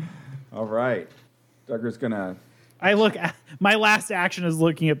 Peter. All right. Duggar's going to... I look at my last action is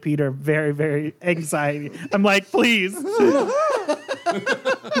looking at Peter very, very anxiety. I'm like, please. I'm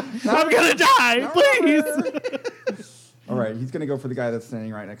gonna die, please. All right, he's going to go for the guy that's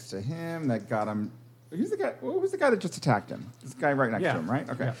standing right next to him. That got him... Who's the guy? What was the guy that just attacked him? This guy right next Yeah. to him, right?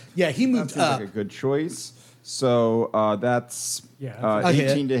 Okay. Yeah. Yeah, he That moved seems up. like a good choice. So that's Yeah, that's a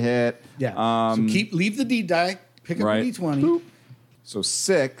hit. 18 to hit. Yeah. So leave the D die, pick up right. the D20. So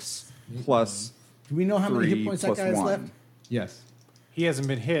 6 plus Do we know how many hit 3 points that plus guy has 1. left? Yes. He hasn't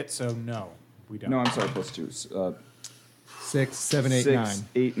been hit, so no, we don't. No, I'm sorry, plus 2. 6, 7, 8, 6, 9.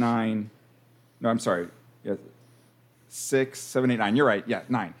 8, 9. No, I'm sorry. Yeah. 6, 7, 8, 9. You're right. Yeah,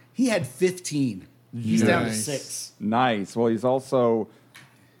 9. He had 15. He's down to Nice. 6. Nice. Well, he's also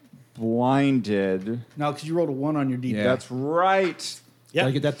blinded. No, because you rolled a 1 on your D die. Yeah. That's right. Yeah.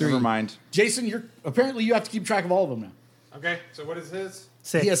 Gotta get that 3. Never mind. Jason, you have to keep track of all of them now. Okay, so what is his?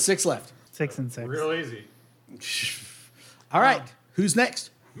 6. He has 6 left. 6 and 6. Real easy. All right. Who's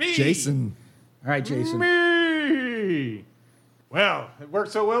next? Me. Jason. All right, Jason. Me. Well, it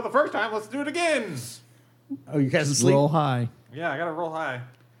worked so well the first time. Let's do it again. Oh, you guys asleep? Roll high. Yeah, I got to roll high.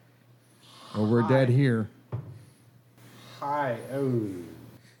 Or we're dead here. High. Oh.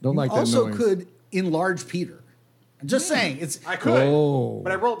 Don't like that also noise. could enlarge Peter. I'm just saying. It's. I could, Oh.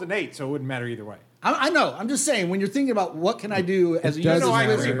 but I rolled an 8, so it wouldn't matter either way. I know. I'm just saying. When you're thinking about what can I do as a It doesn't No, I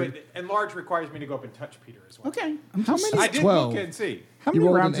matter. agree, but enlarge requires me to go up and touch Peter as well. Okay. I'm How just- many? I did 12. look and see. How You many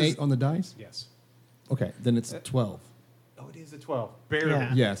rolled rounds an is 8 on the dice? Yes. Okay, then it's 12. Oh, it is a 12. Barely.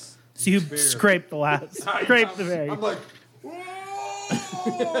 Yeah. Yes. So you scraped the last. Scraped the very. I'm like, whoa!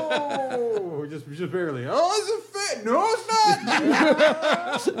 just barely. Oh, it's a fit. No, it's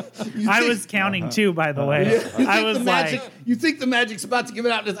not. I was counting too, by the way. I was the like, magic. You think the magic's about to give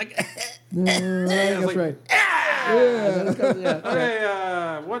it out, and it's like. That's like- right. yeah.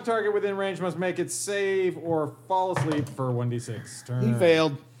 Okay, one target within range must make it save or fall asleep for 1d6. Turn. He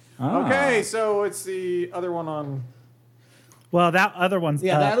failed. Okay, so it's the other one on. well, that other one's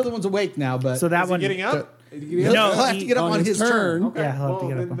Yeah, up. that other one's awake now, but So that Is he one. getting up? Is he getting he'll, up? No, he'll have to get up on on his his turn. turn. Okay, Yeah, he'll have to well,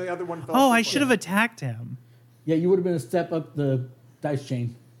 get up then on- the other one fell Oh, I asleep. should have attacked him. Yeah, you would have been a step up the dice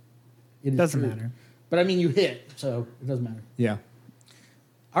chain. It is Doesn't true. matter. But I mean, you hit, so it doesn't matter. Yeah.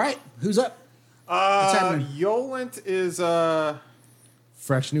 All right, who's up? What's happening? Yolent is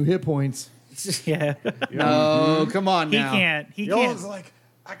Fresh new hit points. Yeah. No, come on He now. can't. He Yolent's can't. like,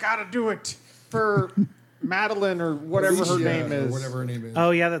 I gotta do it for Madeline or whatever her Alicia, name or is. whatever her name is.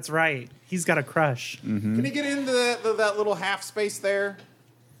 Oh yeah, that's right. He's got a crush. Can he get into that little half space there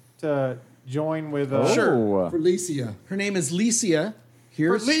to join with? Sure. Felicia. Her name is Licia.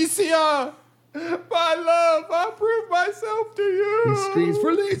 Here's Felicia, my love, I prove myself to you. He screams,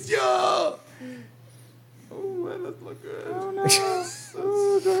 Felicia! Oh, that doesn't look good. Oh no!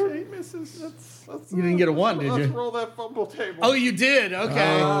 Oh, he misses. Let's, You didn't get a one, did let's you? roll that fumble table. Oh, you did.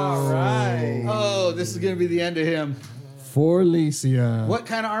 Okay. all right. Oh, this is going to be the end of him. For Licia. What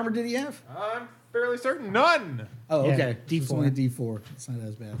kind of armor did he have? I'm fairly certain none. Oh, Yeah, okay. D4. It's only a D4. It's not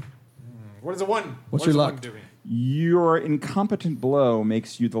as bad. What is a one? What's What your does a luck? one do me? Your incompetent blow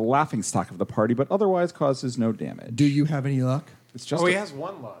makes you the laughingstock of the party, but otherwise causes no damage. Do you have any luck? It's just Oh, he a- has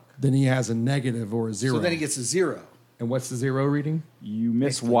one luck. Then he has a negative or a 0. So then he gets a 0. And what's the 0 reading? you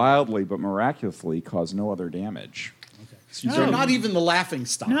miss wildly, but miraculously cause no other damage. So you So don't- not even the laughing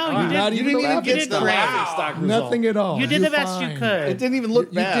stock. No, you did. Not You even didn't the even laughing get the stock. laughing stock result. Nothing at all. You did You're the best you fine. could. It didn't even look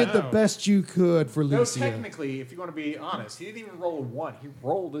You bad. did the best you could for No, Licia. technically, if you want to be honest, he didn't even roll a one. He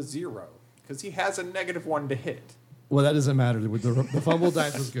rolled a 0 because he has a negative one to hit. Well, that doesn't matter. The fumble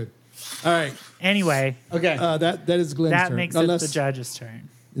dice was good. All right. Anyway, Okay. That is Glenn's that turn. makes Unless, it the judge's turn.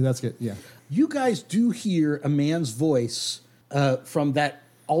 That's good. Yeah. You guys do hear a man's voice from that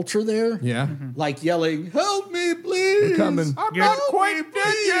altar there. Yeah. Like yelling, "Help me, please! We're coming. I'm You're- not quite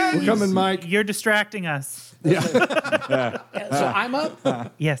dead yet. We're coming, Mike. You're distracting us. So I'm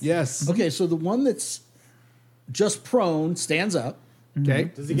up. Yes. Yes. Okay, so the one that's just prone stands up.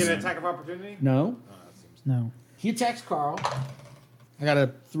 Okay. Does he get an attack of opportunity? No, No. he attacks Carl. I got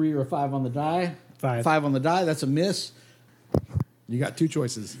a 3 or a 5 on the die. 5. 5 on the die. That's a miss. You got 2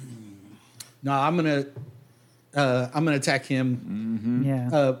 choices. No, I'm gonna attack him.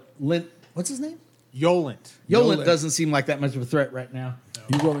 Yeah. Lint. What's his name? Yolent. Yolent Yolent. doesn't seem like that much of a threat right now.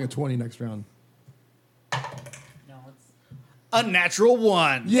 You're rolling a 20 next round. Unnatural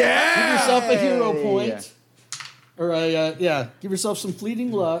 1. Yeah. Give yourself a hero point. Or give yourself some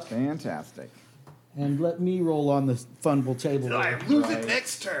fleeting luck, Fantastic. and let me roll on the funable table. lose it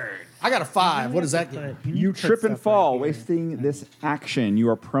next turn. I got a 5. What does that get? You trip and fall, wasting this action. You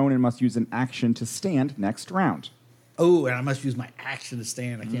are prone and must use an action to stand next round. Oh, and I must use my action to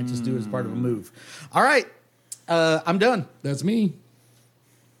stand. I can't just do it as part of a move. All right, I'm done. That's me.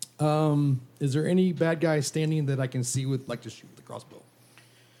 Is there any bad guy standing that I can see with, like, to shoot with the crossbow?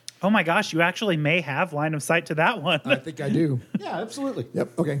 Oh my gosh, you actually may have line of sight to that one. I think I do. Yeah, absolutely.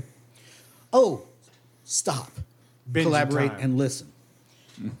 Yep. Okay. Oh, stop. Binging Collaborate time. and listen.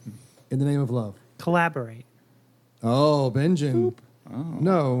 In the name of love. Collaborate. Oh, Benjamin.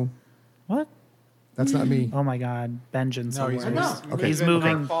 No, What? that's not me. Oh my God, Benjamin's No, the he's, worst. Okay. He's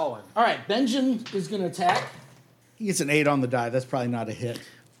moving. Fallen. All right, Benjamin is going to attack. He gets an 8 on the die. That's probably not a hit.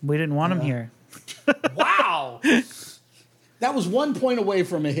 We didn't want him here. Wow. That was 1 point away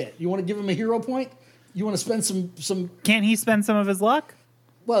from a hit. You want to give him a hero point? You want to spend some Can't he spend some of his luck?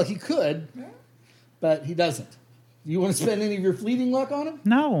 well, he could, but he doesn't. You want to spend any of your fleeting luck on him?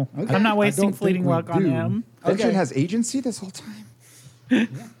 No, Okay. I'm not I wasting don't think fleeting we luck on do. him. Benjamin Okay. has agency this whole time.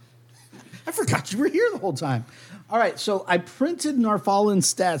 I forgot you were here the whole time. All right, so I printed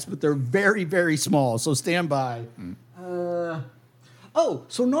Narfalin's stats, but they're very, very small, so stand by.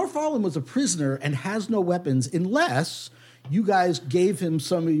 So Narfalin was a prisoner and has no weapons unless you guys gave him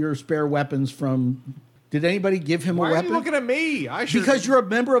some of your spare weapons from... Did anybody give him Why a are weapon? you looking at me? I should. Because you're a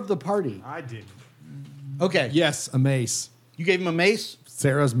member of the party. I didn't. Okay. Yes, a mace. You gave him a mace?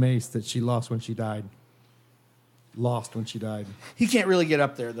 Sarah's mace that she lost when she died. Lost when she died. He can't really get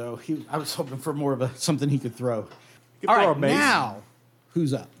up there, though. I was hoping for more of something he could throw. could All throw right, a mace. now,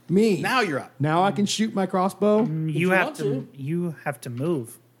 who's up? Me. Now you're up. Now I can shoot my crossbow. You you have want to. to. You have to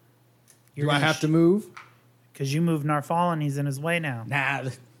move. Do I have to move? Because you moved Narfalin, he's in his way now. Nah,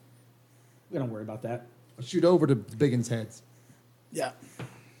 we don't worry about that. I'll shoot over to Biggin's heads. Yeah.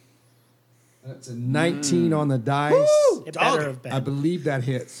 That's a 19 on the dice. It Dog. better have been. I believe that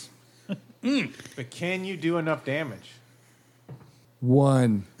hits. But can you do enough damage?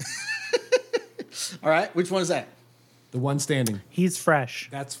 1. All right, which one is that? The one standing. He's fresh.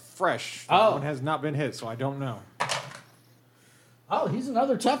 That's fresh. That Oh. one has not been hit, so I don't know. Oh, he's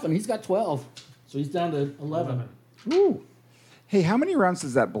another tough one. He's got 12. So he's down to 11. Woo. Hey, how many rounds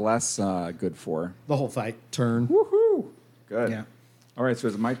does that bless good for? The whole fight. Turn. Woohoo. Good. Yeah. All right, so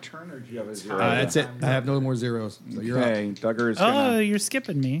is it my turn, or do you have a zero? That's it. I have no more zeros. So you're up. Okay, Duggar's Oh, gonna... you're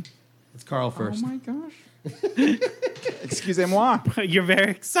skipping me. It's Carl first. Oh my gosh. Excusez-moi. You're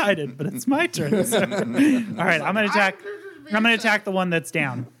very excited, but it's my turn. All right, I'm gonna attack. I'm gonna attack the one that's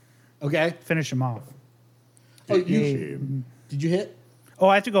down. Okay. Finish him off. Oh, did you hit? Oh,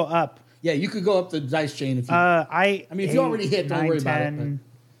 I have to go up. Yeah, you could go up the dice chain if you. I mean, if you already hit, don't worry about it, 10.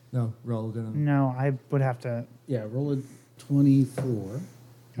 No, roll. Gonna... No, I would have to. yeah, roll a 24. You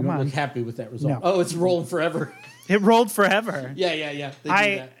Come don't on. look happy with that result. No. Oh, it's rolling forever. It rolled forever. yeah. They do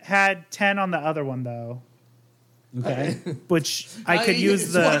I that. had 10 on the other one though, Okay. which I could use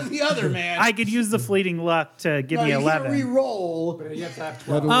it's one or the. the other, man. I could use the fleeting luck to give no, me you 11. can't re-roll. You have to have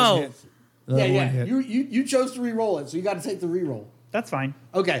The other 12. one Oh. hit. The other one hit. You chose to re-roll it, so you got to take the re-roll. That's fine.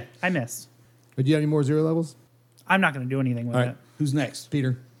 Okay. I missed. But do you have any more zero levels? I'm not going to do anything with All right. it. Who's next?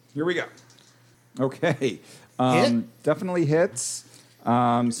 Peter. Here we go. Okay. Hit? Definitely hits. So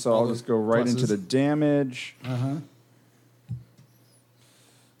I'll just go right into pluses. the damage.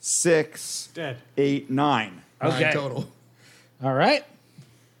 6, Dead. 8, 9. Okay. 9 total. All right.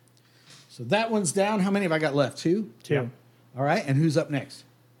 So that one's down. How many have I got left? 2? 2. All right. And who's up next?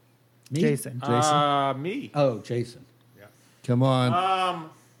 Me? Jason. Me. Oh, Jason. Come on.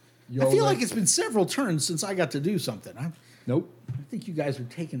 I feel like it's been several turns since I got to do something. I Nope. think you guys are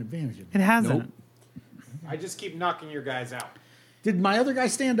taking advantage of It me. hasn't. Nope. I just keep knocking your guys out. Did my other guy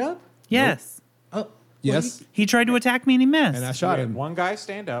stand up? Yes. Oh, Yes. He tried to attack me and he missed. And I shot Okay, him. one guy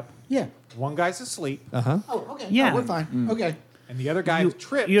stand up. yeah. One guy's asleep. Uh-huh. Oh, okay. Yeah. Oh, we're fine. Okay. And the other guy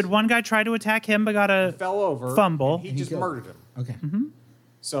tripped. You had one guy try to attack him, but got a. fell over. Fumble. And he just killed. murdered him. Okay.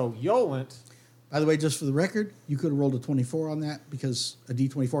 So Yolent, By the way, just for the record, you could have rolled a 24 on that because a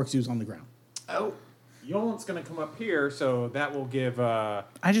D24 because he was on the ground. Yolent's going to come up here, so that will give I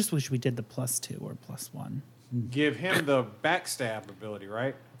just wish we did the +2 or +1. give him the backstab ability,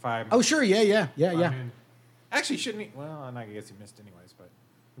 right? If I Oh, sure. Yeah. actually shouldn't he? Well, and I guess he missed anyways, but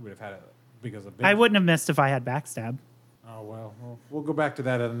he would have had it because of. I wouldn't have missed if I had backstab. Oh well, we'll go back to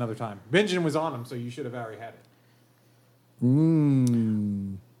that at another time. Benjamin was on him, so you should have already had it.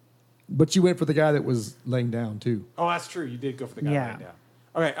 But you went for the guy that was laying down, too. Oh, that's true. You did go for the guy Yeah. right down.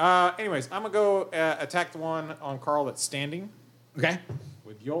 Okay. Anyways, I'm gonna go attack the one on Carl that's standing Okay.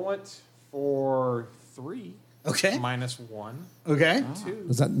 with Yolent for 3. Okay. -1. Okay. 2.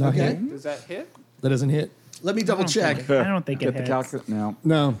 Does that not Okay. hit? Does that hit? That doesn't hit? Let me double check. I don't think Get it the hits. calculator. No.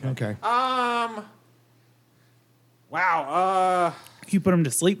 No. Okay. Wow. You put him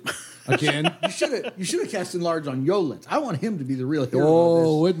to sleep. Again. You should have cast enlarge on Yolent. I want him to be the real hero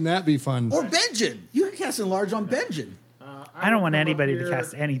Oh, of wouldn't that be fun? this. Or Benjin. You can cast enlarge on Benjin. I don't want will come anybody up to here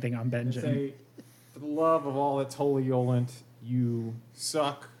cast anything on and Benjamin. say, for the love of all that's holy, Yolent, you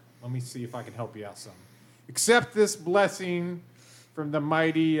suck. Let me see if I can help you out some. Accept this blessing from the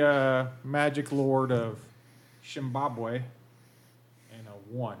mighty magic lord of Zimbabwe and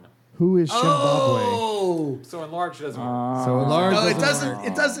a 1. Who is Zimbabwe? Oh. So enlarge doesn't work. So large. No, it doesn't work.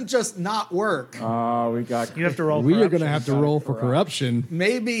 doesn't. It doesn't just not work. We got. You have to roll. We are going to corruption. have to roll for corruption.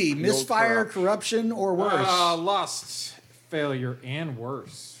 Maybe misfire, corruption. corruption, or worse. Lust, failure, and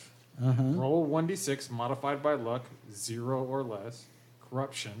worse. Roll 1d6 modified by luck, 0 or less.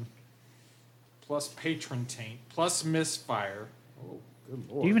 Corruption, plus patron taint, plus misfire. Oh, good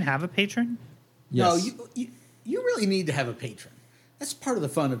lord. Do you even have a patron? No, Yes. you really need to have a patron. That's part of the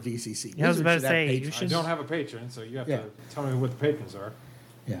fun of DCC. Yeah, I was Wizards about to should have say, you patrons. I should- don't have a patron, so you have Yeah. to tell me what the patrons are.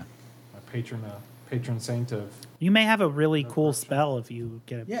 Yeah. My patron saint of. You may have a really cool spell if you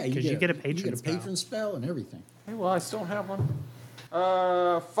get a. Yeah, because you get a patron. You get a spell. patron spell and everything. Hey, well, I still have one.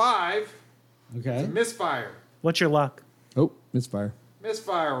 5. Okay. Misfire. What's your luck? Oh, misfire.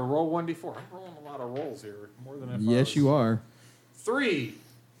 Misfire. Roll 1d4. I'm rolling a lot of rolls here, more than if I Yes, was- you are. 3.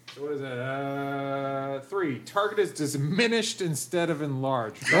 So what is that? 3. Target is diminished instead of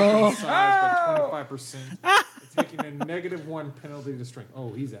enlarged. Reducing size by 25%. Taking a -1 penalty to strength.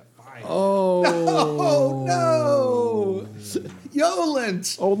 Oh, he's at 5. Oh. Oh no,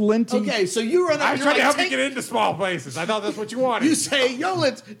 Yolent. Old Linty. Okay, so you run up. I was you're trying to like, help you get into small places. I thought that's what you wanted. You say,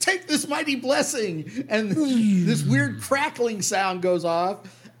 Yolent, take this mighty blessing, and this weird crackling sound goes off,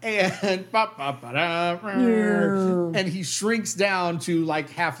 and and he shrinks down to like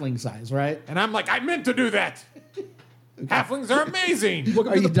halfling size, right? And I'm like, I meant to do that. Halflings are amazing. Welcome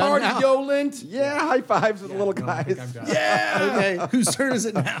Are to you the done party, now? Yolent. Yeah, high fives with the little guys. Yeah. Okay. Whose turn is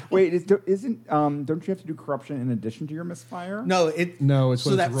it now? Wait, isn't don't you have to do corruption in addition to your misfire? No, it. No, it's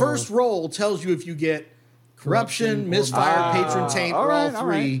so when that it's first roll tells you if you get corruption, Corruption or misfire, patron taint, all or all right, all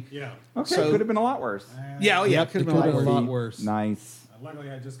three. Yeah. Okay, So- could have been a lot worse. Yeah. Oh yeah. Yep, Could it have been could have been a like lot worse. Nice.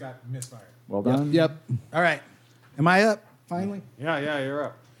 Luckily, I just got misfire. Well Yep. done. Yep. All right. Am I up? finally? Yeah, you're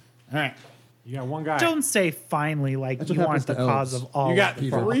up. All right. You got one guy. Don't say finally like That's you what want happens the to cause elves. of all. You got of the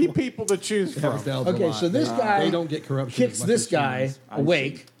 3 people to choose It happens from. to elves a Okay, lot. so this guy they don't get corruption. kicks as much this as guy humans.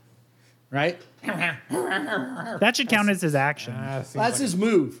 awake, right? That should count as his action. Seems That's like his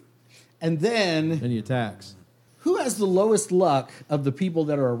move. And then, Then he attacks. who has the lowest luck of the people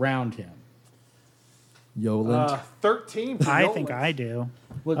that are around him? Yoland. 13 for I Yolan. think I do.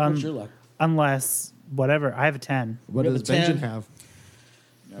 What's your luck? Unless whatever. I have a 10. What you have does a 10? Benjen have?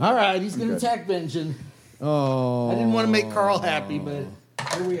 All right, he's going to attack Benjen. Oh. I didn't want to make Carl happy, but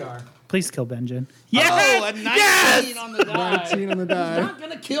here we are. Please kill Benjen. Oh, Yeah, a 19 on the die. 19 on the die. He's not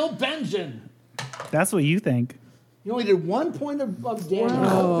going to kill Benjen. that's what you think. You only did 1 point of damage.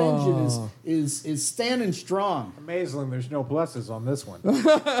 Benjen is standing strong. Amazing, there's no pluses on this one.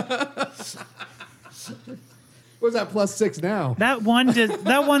 What's that +6 now? That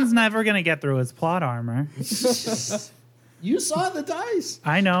one's never gonna get through his plot armor. You saw the dice.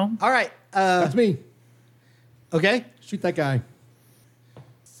 I know. All right. That's me. Okay. Shoot that guy.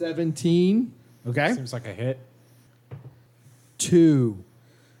 17. Okay. Seems like a hit. 2.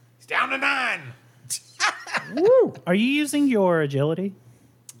 He's down to 9. Are you using your agility?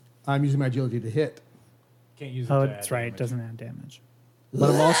 I'm using my agility to hit. Can't use it. Oh, to that's add right. It damage. doesn't have damage. But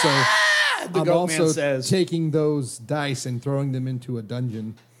I'm also The I'm goat man also says. taking those dice and throwing them into a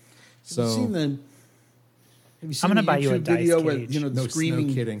dungeon. So Have you seen the? Have you seen I'm gonna the buy you a YouTube dice video with cage. you know the no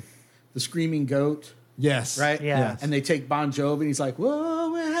screaming, kidding. the screaming goat, Yes. right? Yeah. Yes. And they take Bon Jovi, and he's like,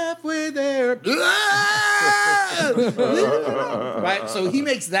 "Whoa, we're halfway there." Right. So he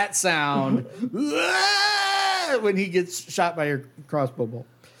makes that sound when he gets shot by your crossbow bolt.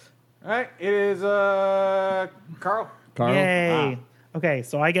 All right, it is Carl. Carl. Yay. Okay,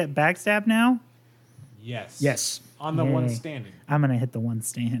 so I get backstab now. Yes. Yes. On the one Yay. standing. I'm gonna hit the one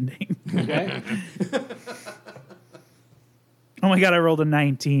standing. Okay. Oh my god, I rolled a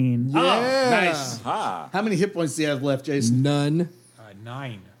 19. Oh, nice. Ah. How many hit points do you have left, Jason? None.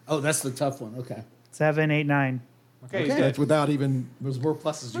 9. Oh, that's the tough one. Okay. 7, 8, 9. Okay, he's Okay. dead. That's without even. There's more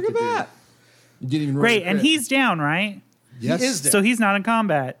pluses. Look you at could that. Do. You didn't even. roll Great, a and crit. he's down, right? Yes. He is dead. So he's not in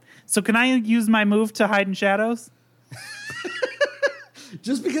combat. So can I use my move to hide in shadows?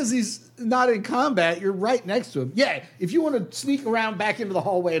 Just because he's not in combat, you're right next to him. Yeah, if you want to sneak around back into the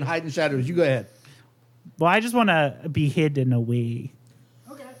hallway and hide in shadows, you go ahead. Well, I just want to be hidden away.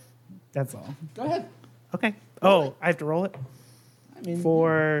 Okay. That's all. Go ahead. Okay. Oh, I have to roll it? I mean,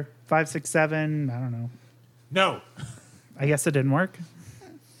 4, 5, 6, 7. I don't know. No. I guess it didn't work.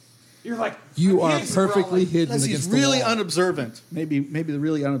 You're like, You I'm are hidden, perfectly bro. hidden unless against he's the really wall. unobservant. Maybe the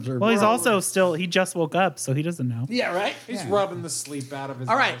really unobservant. Well, he's also still, he just woke up, so he doesn't know. yeah, right? He's Yeah. rubbing the sleep out of his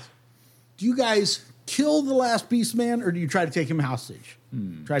All right. eyes. Do you guys kill the last beast man, or do you try to take him hostage?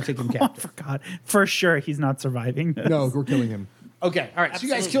 Try to take him Oh, captive. for God. For sure, he's not surviving this. No, we're killing him. Okay. All right. So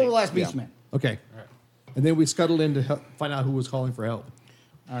you guys kill the last beast man. Okay. And then we scuttled in to help, find out who was calling for help.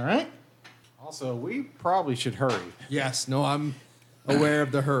 All right. Also, we probably should hurry. Yes. No, I'm aware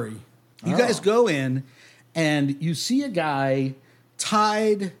of the hurry. You guys go in, and you see a guy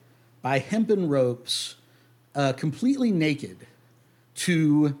tied by hempen ropes, completely naked,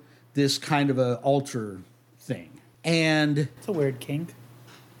 to this kind of a altar thing. And It's a weird kink.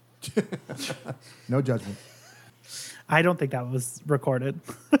 No judgment. I don't think that was recorded.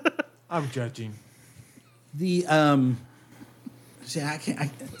 I'm judging. the see, I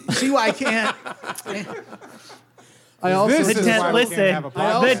can't. See why I can't. I also This is Listen, why we listen. can't have a I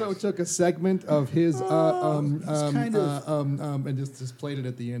podcast. also took a segment of his kind of- and just played it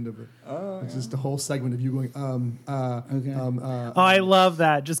at the end of it. It's just a whole segment of you going Okay. Oh, I love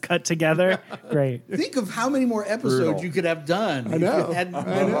that. Just cut together. Great. Think of how many more episodes Brutal. you could have done. I know. If you had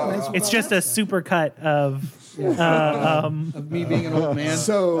I know. It's just a super cut of. of me being an old man.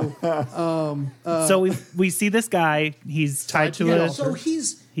 So So we see this guy. He's tied to Yeah, a. so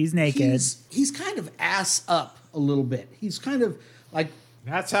he's naked. He's kind of ass up a little bit. He's kind of like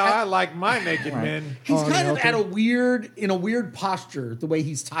That's how I like my naked men. he's Oh, kind yeah, of okay. at a weird posture the way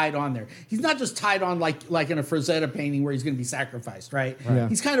he's tied on there. He's not just tied on like in a Frazetta painting where he's going to be sacrificed, right? Yeah.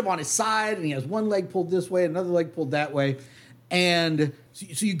 He's kind of on his side and he has one leg pulled this way, another leg pulled that way. And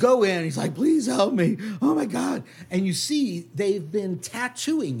so you go in, he's like, "Please help me. Oh my God." And you see they've been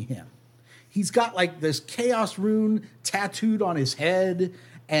tattooing him. He's got like this chaos rune tattooed on his head,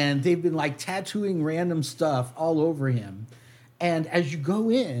 and they've been like tattooing random stuff all over him. And as you go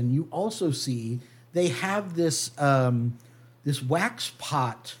in, you also see they have this this wax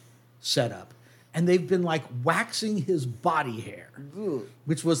pot set up, and they've been like waxing his body hair,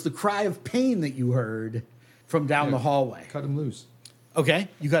 which was the cry of pain that you heard from down the hallway. cut him loose. Okay,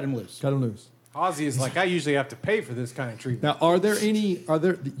 you cut him loose. Cut him loose. Ozzy is like, I usually have to pay for this kind of treatment. Now,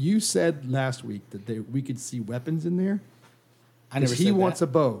 you said last week that we could see weapons in there? I never He said wants that. a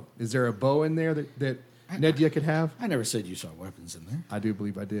bow. Is there a bow in there that Nedia could have? I never said you saw weapons in there. I do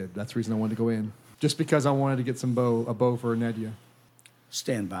believe I did. That's the reason I wanted to go in. Just because I wanted to get a bow for Nedia.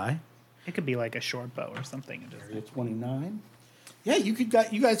 Stand by. It could be like a short bow or something. Area 29. Yeah, you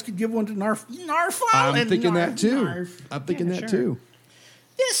guys could give one to Narfall. I'm thinking that too. Narf. I'm thinking Yeah, that sure. too.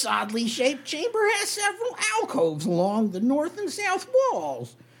 This oddly shaped chamber has several alcoves along the north and south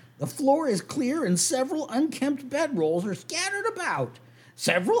walls. The floor is clear and several unkempt bedrolls are scattered about.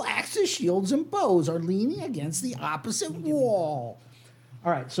 Several axes, shields, and bows are leaning against the opposite wall.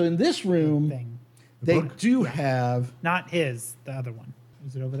 All right, so in this room, Thing. they do have... Not his, the other one.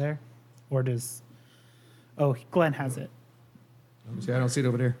 Is it over there? Or does... Oh, Glenn has it. See, I don't see it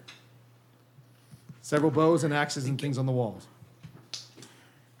over there. Several bows and axes and things on the walls.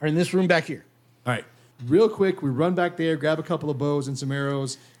 Are in this room back here. All right. Real quick, we run back there, grab a couple of bows and some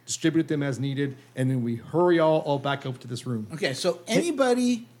arrows, distribute them as needed, and then we hurry all back up to this room. Okay, so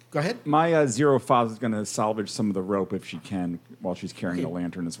anybody... Go ahead. My Zero Foz is going to salvage some of the rope if she can while she's carrying the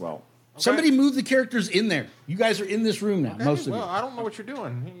lantern as well. Somebody move the characters in there. You guys are in this room now, most of well, you. I don't know what you're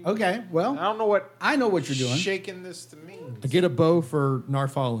doing. Okay, well, I don't know what I know what you're doing. shaking this to mean. I get a bow for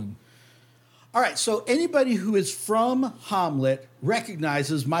Narfallen. All right, so anybody who is from Hamlet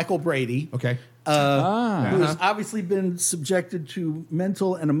recognizes Michael Brady, Okay. who has obviously been subjected to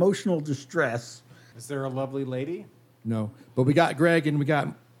mental and emotional distress. Is there a lovely lady? No. But we got Greg and we got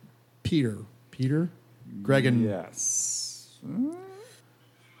Peter. Peter? Greg and... Yes.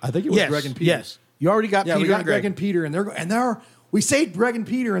 I think it was Greg and Peter. Yes. You already got Yeah, Peter we got and Greg and Peter, and we saved Greg and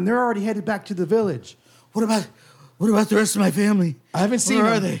Peter, and they're already headed back to the village. What about the rest of my family? I haven't seen Where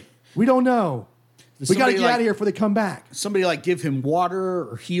them. are they? We don't know. Does We got to somebody, get out of here before they come back. Somebody like give him water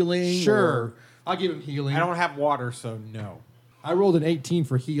or healing? Sure. I'll give him healing. I don't have water, so no. I rolled an 18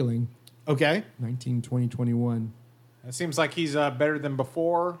 for healing. Okay. 19, 20, 21. It seems like he's better than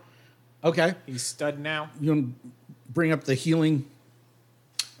before. Okay. He's stud now. You want to bring up the healing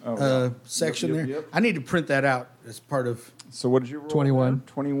section Yep, there? yep. I need to print that out as part of... So what did you roll? 21. there?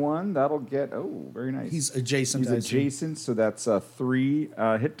 21. That'll get, very nice. He's adjacent. He's I assume. adjacent, so that's 3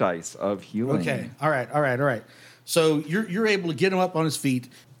 hit dice of healing. Okay. All right. So you're able to get him up on his feet,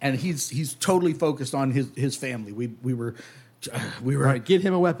 and he's totally focused on his family. We were All right, get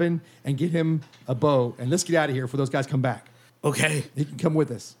him a weapon and get him a bow, and let's get out of here before those guys come back. okay. He can come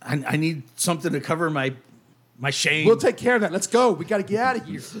with us. I need something to cover my shame. We'll take care of that. Let's go. We got to get out of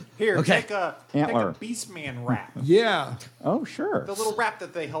here. Here, Okay. take a Antler. Beastman wrap. Yeah. Oh, sure. The little wrap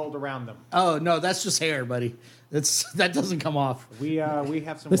that they hold around them. Oh no, that's just hair, buddy. That doesn't come off. We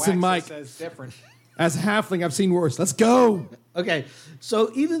have some Listen, Mike. wax that says different. As a halfling, I've seen worse. Let's go. Okay, so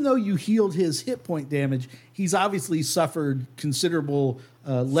even though you healed his hit point damage, he's obviously suffered considerable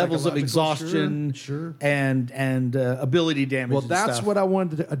levels of Psychological, exhaustion, sure. and ability damage. Well, and that's stuff. what I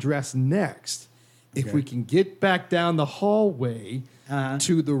wanted to address next. If Okay. we can get back down the hallway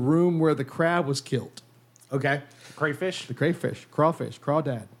to the room where the crab was killed, Okay. Crayfish. the crayfish, crawfish,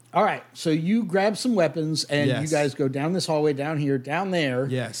 crawdad. All right. So you grab some weapons and Yes. you guys go down this hallway, down here, down there.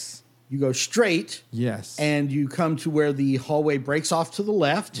 Yes. You go straight Yes. and you come to where the hallway breaks off to the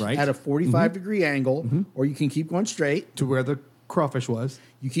left Right. at a 45-degree angle, or you can keep going straight. to where the crawfish was,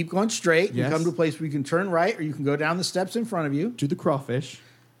 You keep going straight. You Yes. come to a place where you can turn right, or you can go down the steps in front of you. to the crawfish.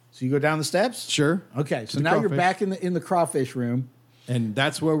 So you go down the steps. Sure. Okay. To So the now you're crawfish. back in the crawfish room. And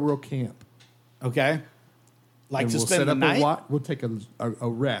that's where we'll camp. Okay. Like And to we'll spend set the up night. we'll take a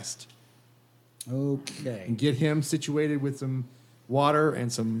rest Okay. and get him situated with some water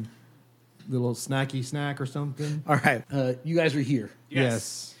and some little snacky snack or something. All right. You guys are here.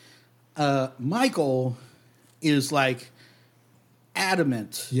 Yes. Michael is like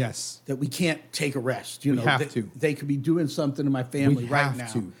adamant Yes. that we can't take a rest. You We know, have they, to. They could be doing something to my family We right have now.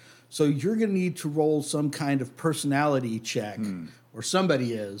 to. So you're going to need to roll some kind of personality check, or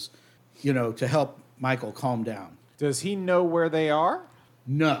somebody is, to help Michael calm down. Does he know where they are?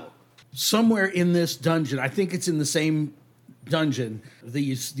 No, somewhere in this dungeon, I think it's in the same dungeon.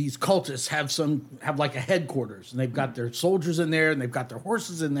 These cultists have like a headquarters, and they've got their soldiers in there, and they've got their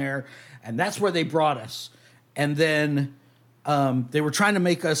horses in there, and that's where they brought us. And then they were trying to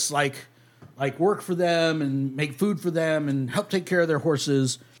make us like work for them and make food for them and help take care of their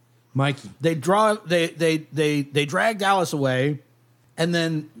horses. Mikey. They dragged Alice away, and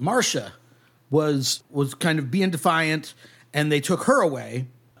then Marcia was kind of being defiant, and they took her away,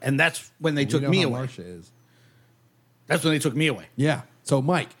 and that's when they took We know me how away. Marcia is. That's when they took me away. Yeah. So,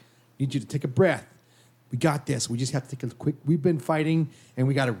 Mike, need you to take a breath. We got this. We just have to take a quick. We've been fighting, and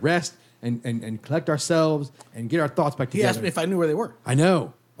we got to rest and collect ourselves and get our thoughts back He together. asked me if I knew where they were. I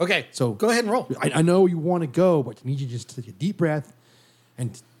know. Okay, So go ahead and roll. I know you want to go, but you need you to just take a deep breath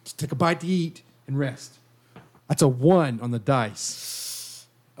and take a bite to eat and rest. That's a 1 on the dice.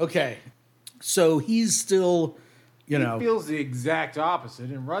 Okay, so he's still, He feels the exact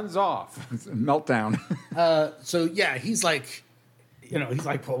opposite and runs off. It's a meltdown. So yeah, he's like,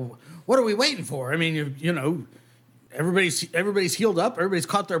 well, what are we waiting for? I mean, everybody's healed up, everybody's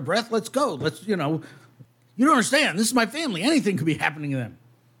caught their breath. Let's go. You don't understand. This is my family. Anything could be happening to them.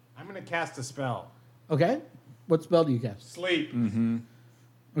 I'm going to cast a spell. Okay, what spell do you cast? Sleep.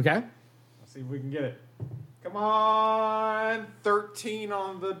 Okay, Let's see if we can get it. Come on. 13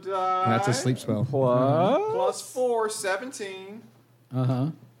 on the die. That's a sleep spell. Plus 4, 17.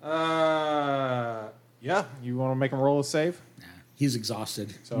 Yeah, you want to make him roll a save? he's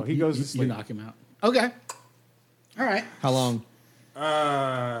exhausted. So he goes to You sleep. knock him out. Okay, all right. How long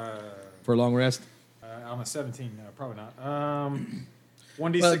for a long rest? On a 17, no, probably not.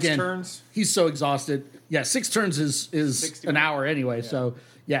 1d6 Well, again, turns. he's so exhausted. Yeah, 6 turns is 60 an hour anyway. So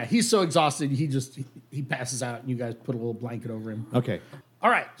yeah, he's so exhausted he passes out, and you guys put a little blanket over him. Okay. All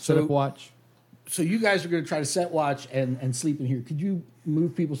right, Set up watch. so you guys are going to try to set watch and sleep in here. Could you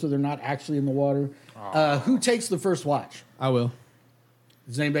move people so they're not actually in the water? Who takes the first watch? I will.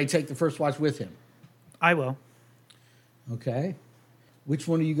 Does anybody take the first watch with him? I will. Okay. Which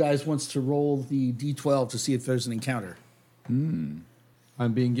one of you guys wants to roll the D12 to see if there's an encounter? I'm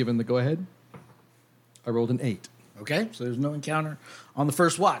being given the go-ahead. I rolled an 8. Okay, so there's no encounter on the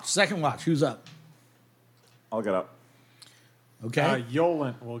first watch. Second watch, who's up? I'll get up. Okay.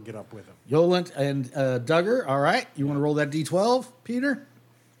 Yolent will get up with him. Yolent and Duggar. All right. You want to roll that D12, Peter?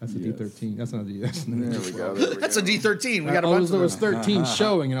 That's a D13. That's not a D. That's not a There we go. There we That's go. a D13. We got a bunch there of was them. 13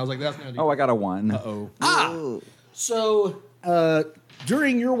 showing, and I was like, that's not a D. Oh, I got a 1. Uh-oh. So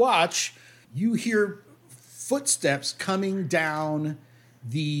during your watch, you hear footsteps coming down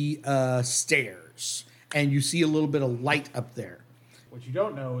the stairs, and you see a little bit of light up there. What you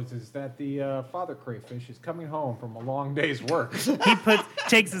don't know is that the father crayfish is coming home from a long day's work. He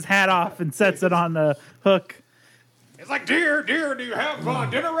takes his hat off and sets it on the hook. It's like, dear, do you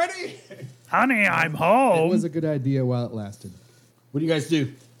have dinner ready? Honey, I'm It home. was a good idea while it lasted. What do you guys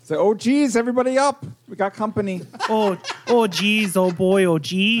do? So, oh, geez, everybody up. We got company. Oh, geez, oh boy, oh, I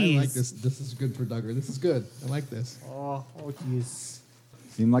geez. like this. This is good for Duggar. This is good. I like this. Oh, jeez.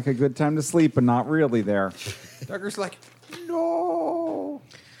 Seemed like a good time to sleep, but not really there. Duggar's like, no.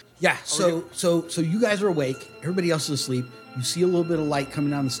 Yeah, so you guys are awake. Everybody else is asleep. You see a little bit of light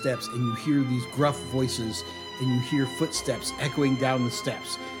coming down the steps, and you hear these gruff voices, and you hear footsteps echoing down the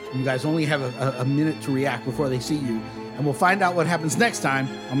steps. And you guys only have a minute to react before they see you, and we'll find out what happens next time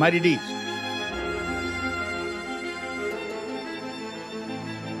on Mighty Deeds.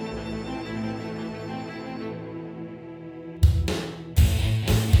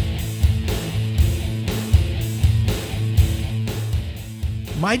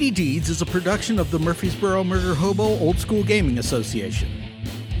 Mighty Deeds is a production of the Murfreesboro Murder Hobo Old School Gaming Association.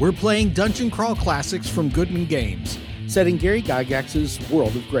 We're playing Dungeon Crawl classics from Goodman Games, set in Gary Gygax's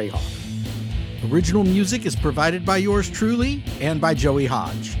World of Greyhawk. Original music is provided by yours truly and by Joey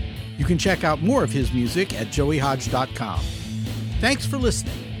Hodge. You can check out more of his music at joeyhodge.com. Thanks for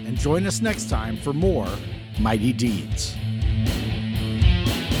listening, and join us next time for more Mighty Deeds.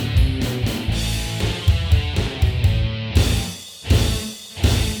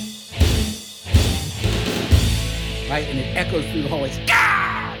 Right, and it echoes through the hallways.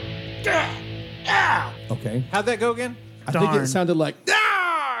 Okay. How'd that go again? I think Darn. it sounded like.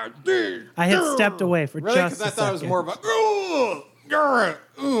 I had stepped away for Really? just Because a I thought it was second. more of a,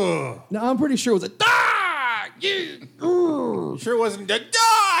 No, I'm pretty sure it was a. Sure wasn't a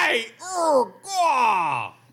die.